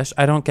foot fetish.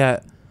 I don't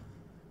get...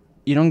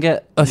 You don't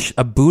get...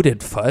 A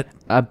booted foot.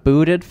 A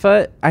booted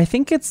foot? I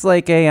think it's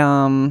like I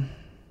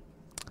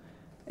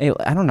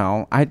don't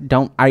know. I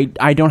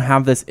don't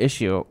have this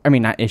issue. I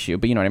mean, not issue,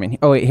 but you know what I mean.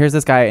 Oh, wait, here's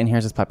this guy and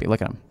here's his puppy.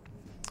 Look at him.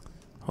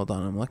 Hold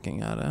on, I'm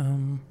looking at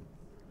him.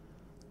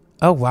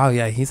 Oh, wow,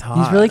 yeah, he's hot.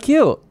 He's really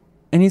cute.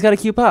 And he's got a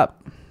cute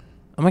pup.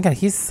 Oh my God,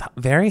 he's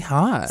very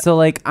hot. So,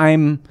 like,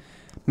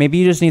 maybe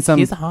you just need some...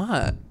 He's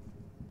hot.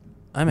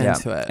 I'm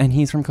into it. And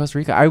he's from Costa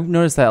Rica. I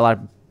noticed that a lot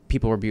of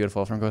people were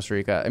beautiful from Costa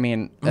Rica. I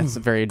mean, that's a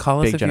very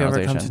Call big us if you ever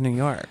generalization. come to New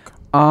York.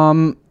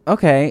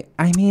 Okay.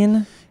 I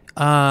mean...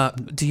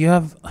 do you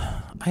have...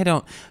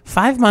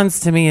 5 months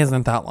to me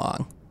isn't that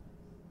long,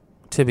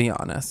 to be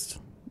honest.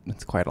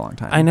 It's quite a long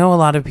time. I know a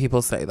lot of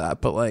people say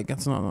that, but like,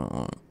 it's not that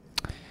long.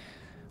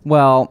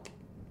 Well,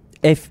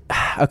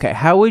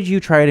 how would you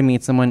try to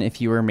meet someone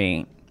if you were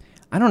me?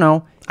 I don't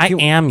know. I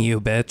am you,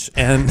 bitch.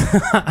 And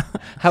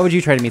how would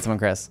you try to meet someone,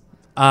 Chris?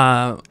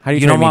 How do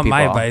you don't want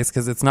my advice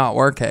because it's not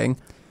working.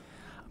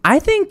 I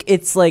think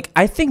it's like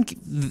I think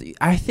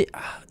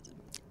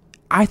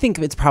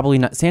it's probably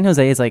not. San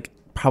Jose is like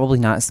probably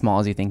not as small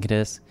as you think it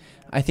is.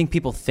 I think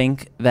people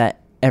think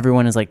that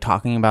everyone is like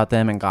talking about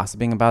them and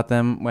gossiping about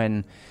them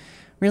when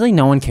really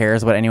no one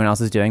cares what anyone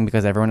else is doing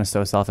because everyone is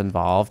so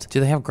self-involved. Do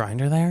they have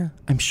Grindr there?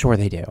 I'm sure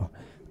they do.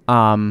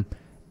 I'm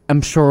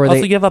sure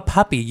also, you have a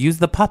puppy. Use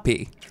the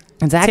puppy.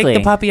 Exactly. Take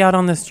the puppy out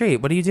on the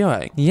street. What are you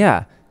doing?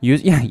 Yeah.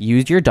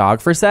 Use your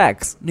dog for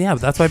sex. Yeah,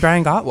 but that's why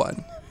Brian got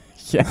one.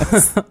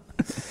 Yes.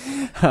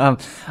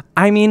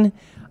 I mean,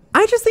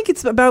 I just think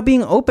it's about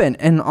being open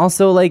and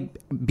also like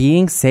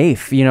being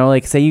safe. You know,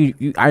 like say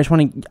I just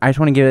want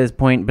to give this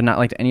point, but not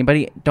like to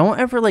anybody. Don't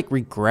ever like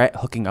regret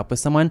hooking up with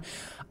someone.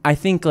 I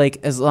think like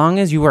as long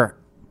as you are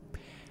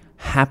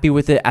happy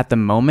with it at the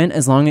moment,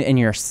 and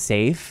you're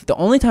safe. The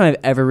only time I've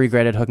ever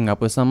regretted hooking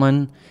up with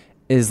someone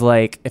is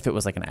like if it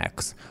was like an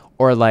ex,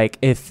 or like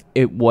if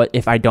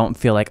I don't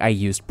feel like I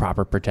used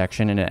proper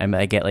protection and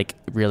I get like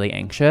really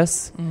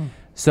anxious.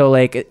 So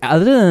like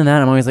other than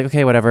that, I'm always like,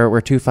 okay, whatever.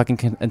 We're two fucking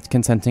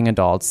consenting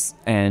adults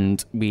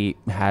and we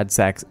had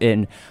sex.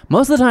 And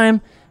most of the time,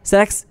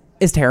 sex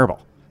is terrible,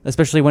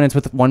 especially when it's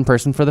with one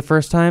person for the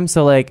first time.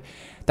 So like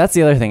that's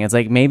the other thing. It's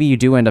like maybe you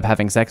do end up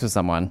having sex with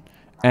someone,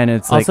 and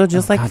it's also like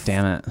just like God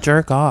damn it,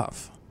 jerk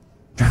off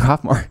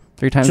more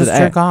 3 times just a day.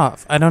 Jerk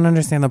off. I don't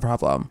understand the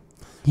problem.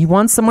 He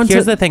wants someone.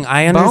 Here's to the thing.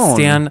 I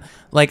understand.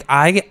 Like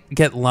I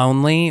get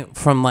lonely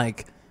from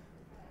like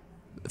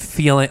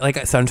feeling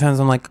like sometimes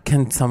I'm like,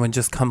 can someone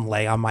just come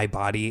lay on my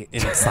body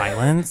in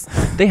silence?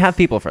 They have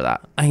people for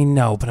that. I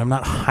know, but I'm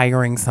not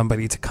hiring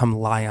somebody to come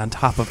lie on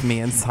top of me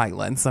in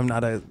silence. I'm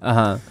not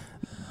a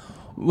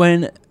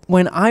When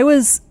I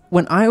was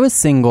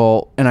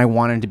single and I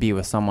wanted to be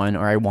with someone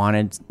or I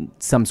wanted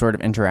some sort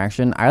of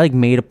interaction, I like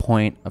made a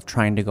point of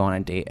trying to go on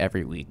a date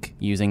every week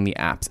using the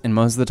apps, and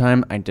most of the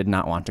time I did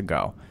not want to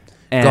go.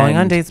 And going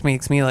on dates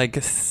makes me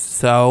like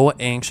so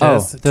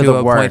anxious to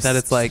a point that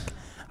it's like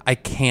I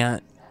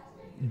can't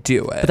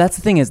do it. But that's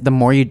the thing is, the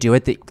more you do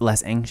it, the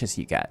less anxious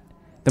you get.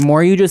 The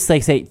more you just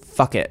like say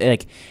fuck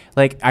it,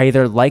 like I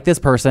either like this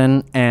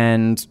person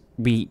and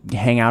we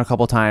hang out a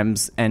couple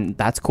times and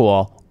that's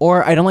cool,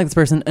 or I don't like this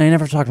person and I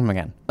never talk to them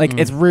again. Like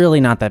it's really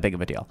not that big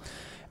of a deal.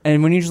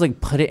 And when you just like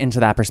put it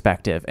into that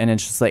perspective, and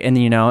it's just like, and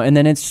and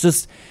then it's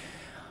just,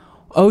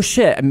 oh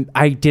shit,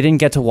 I didn't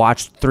get to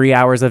watch 3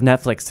 hours of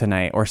Netflix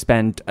tonight or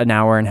spend an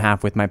hour and a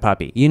half with my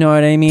puppy. You know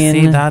what I mean?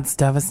 See, that's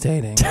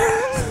devastating.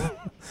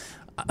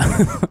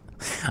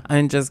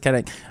 I'm just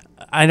kidding.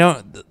 I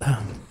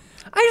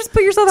just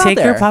put yourself out there.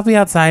 Take your puppy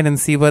outside and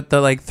see what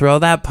throw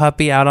that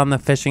puppy out on the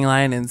fishing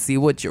line and see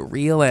what you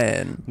reel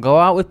in. Go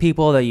out with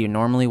people that you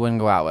normally wouldn't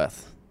go out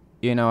with.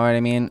 You know what I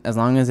mean? As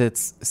long as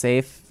it's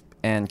safe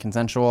and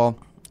consensual,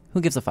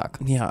 who gives a fuck?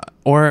 Yeah.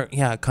 Or,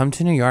 yeah, come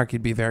to New York.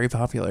 You'd be very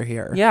popular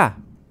here. Yeah.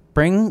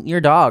 Bring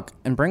your dog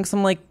and bring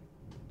some, like,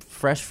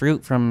 fresh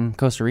fruit from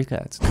Costa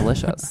Rica. It's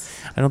delicious.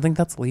 I don't think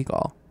that's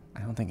legal.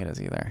 I don't think it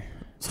is either.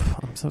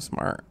 I'm so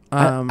smart.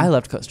 I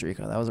loved Costa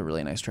Rica. That was a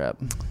really nice trip.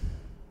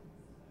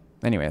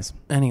 Anyways.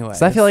 Does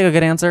that feel like a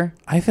good answer?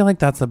 I feel like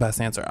that's the best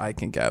answer I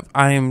can give.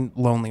 I am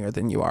lonelier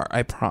than you are.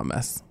 I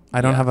promise. I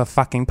don't have a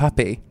fucking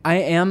puppy. I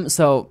am.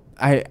 So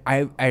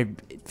I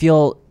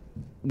feel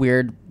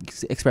weird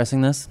expressing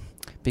this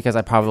because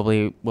I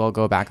probably will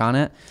go back on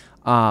it.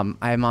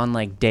 I'm on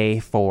like day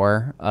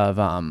 4 of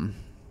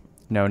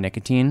no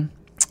nicotine.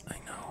 I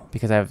know.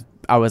 Because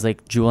I was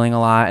like juuling a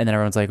lot, and then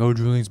everyone's like, oh,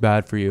 juuling's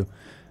bad for you.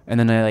 And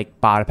then I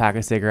like bought a pack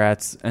of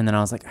cigarettes, and then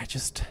I was like, I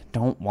just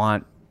don't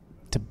want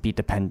to be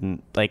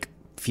dependent, like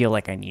feel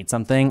like I need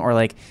something, or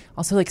like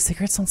also like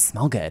cigarettes don't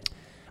smell good.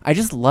 I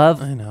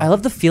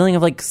love the feeling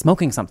of like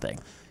smoking something.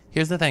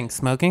 Here's the thing.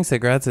 Smoking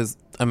cigarettes is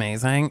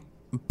amazing,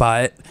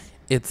 but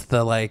it's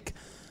the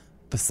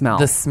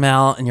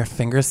smell and your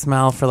fingers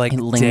smell for like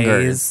It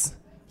lingers. days.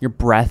 Your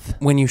breath.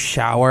 When you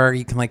shower,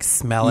 you can like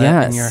smell it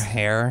in your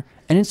hair.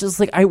 And it's just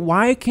like,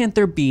 why can't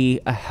there be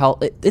a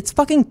health? It's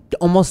fucking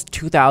almost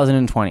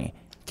 2020.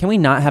 Can we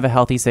not have a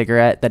healthy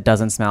cigarette that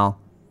doesn't smell?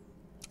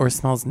 Or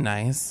smells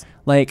nice.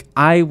 Like,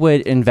 I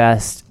would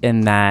invest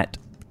in that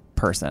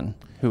person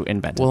who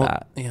invented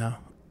that. Yeah.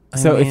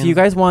 So if you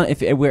guys want, if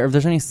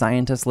there's any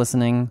scientists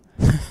listening,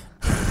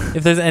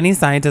 if there's any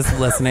scientists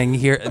listening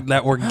here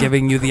that we're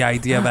giving you the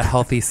idea of a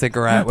healthy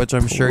cigarette, which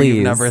I'm sure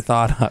you've never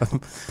thought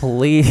of,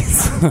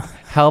 please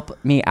help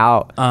me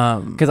out.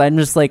 Because I'm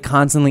just like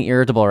constantly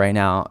irritable right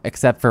now,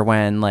 except for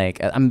when like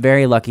I'm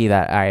very lucky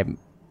that I'm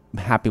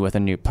happy with a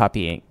new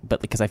puppy,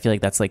 but because I feel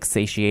like that's like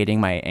satiating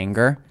my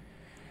anger.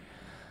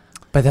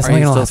 But that's are not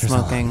you gonna still last for so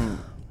long. smoking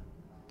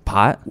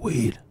Pot?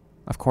 weed?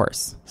 Of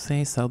course.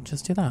 Say so.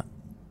 Just do that.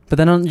 But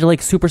then you're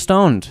like super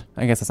stoned.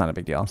 I guess that's not a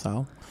big deal.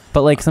 So,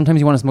 but like sometimes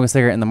you want to smoke a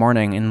cigarette in the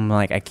morning, and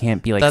like I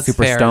can't be like that's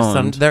super fair.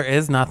 stoned. There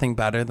is nothing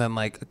better than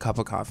like a cup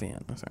of coffee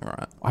and a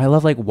cigarette. I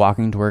love like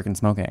walking to work and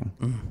smoking,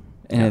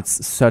 and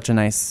it's such a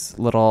nice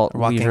little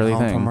Walking leisurely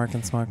home thing. from work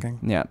and smoking.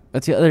 Yeah,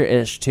 that's the other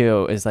ish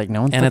too. Is like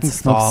no one And fucking it's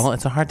smokes. fall.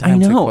 It's a hard time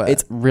I to know quit.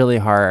 it's really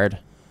hard.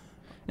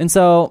 And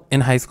so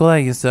in high school,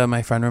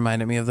 my friend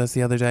reminded me of this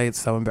the other day. It's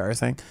so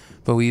embarrassing.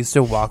 But we used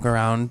to walk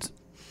around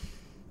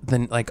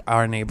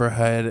our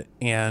neighborhood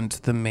and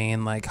the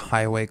main like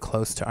highway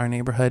close to our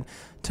neighborhood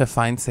to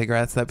find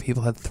cigarettes that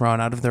people had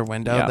thrown out of their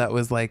window that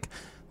was like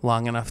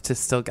long enough to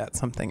still get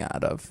something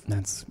out of.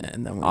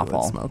 And then we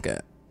awful. would smoke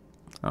it.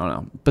 I don't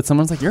know. But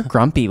someone's like, you're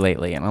grumpy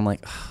lately. And I'm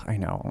like, I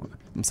know.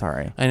 I'm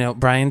sorry. I know.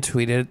 Brian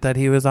tweeted that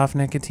he was off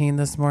nicotine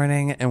this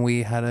morning and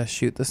we had a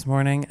shoot this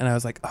morning. And I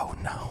was like, oh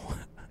no.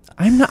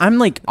 I'm not. I'm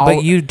like,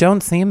 but you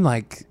don't seem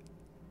like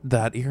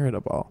that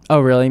irritable. Oh,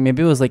 really?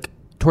 Maybe it was like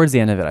towards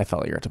the end of it, I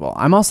felt irritable.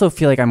 I'm also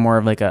feel like I'm more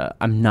of like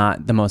I'm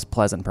not the most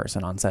pleasant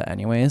person on set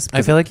anyways.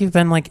 I feel like you've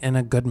been like in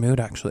a good mood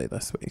actually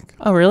this week.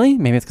 Oh, really?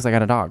 Maybe it's because I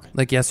got a dog.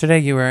 Like yesterday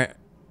you were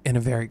in a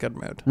very good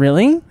mood.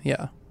 Really?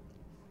 Yeah.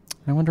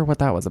 I wonder what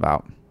that was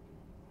about.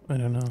 I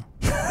don't know.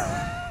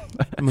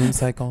 Moon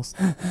cycles.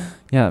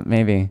 Yeah,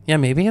 maybe. Yeah,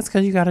 maybe it's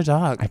because you got a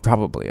dog. It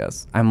probably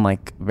is. I'm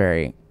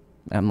liking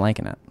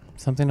it.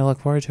 Something to look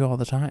forward to all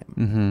the time.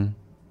 Mm-hmm.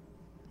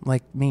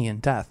 Like me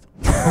and death.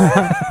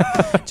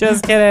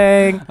 Just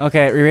kidding.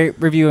 Okay,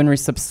 review and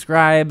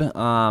resubscribe.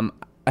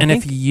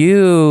 If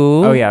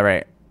you... Oh, yeah,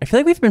 right. I feel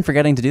like we've been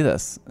forgetting to do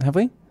this. Have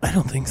we? I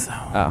don't think so.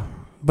 Oh.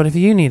 But if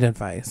you need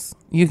advice,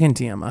 you can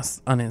DM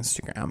us on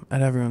Instagram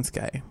at Everyone's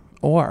Gay.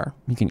 Or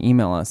you can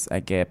email us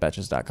at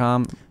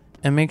gay@betches.com.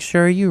 And make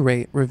sure you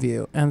rate,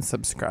 review, and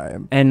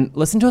subscribe. And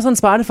listen to us on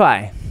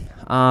Spotify.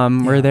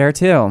 We're there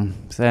too.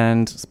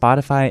 And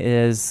Spotify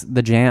is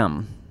the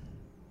jam.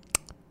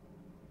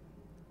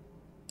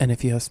 And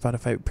if you have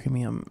Spotify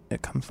Premium,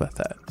 it comes with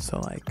it. So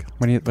like...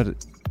 What does that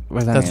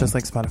mean? That's just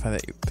like Spotify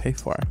that you pay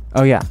for.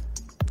 Oh, yeah.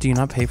 Do you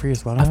not pay for your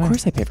Spotify? Of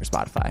course I pay for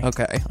Spotify.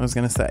 Okay. I was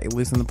going to say,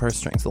 loosen the purse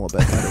strings a little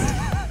bit.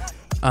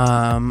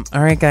 All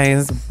right,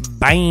 guys.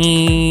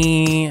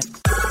 Bye.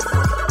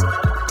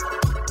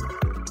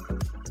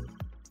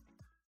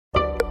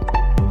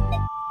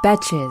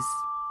 Betches.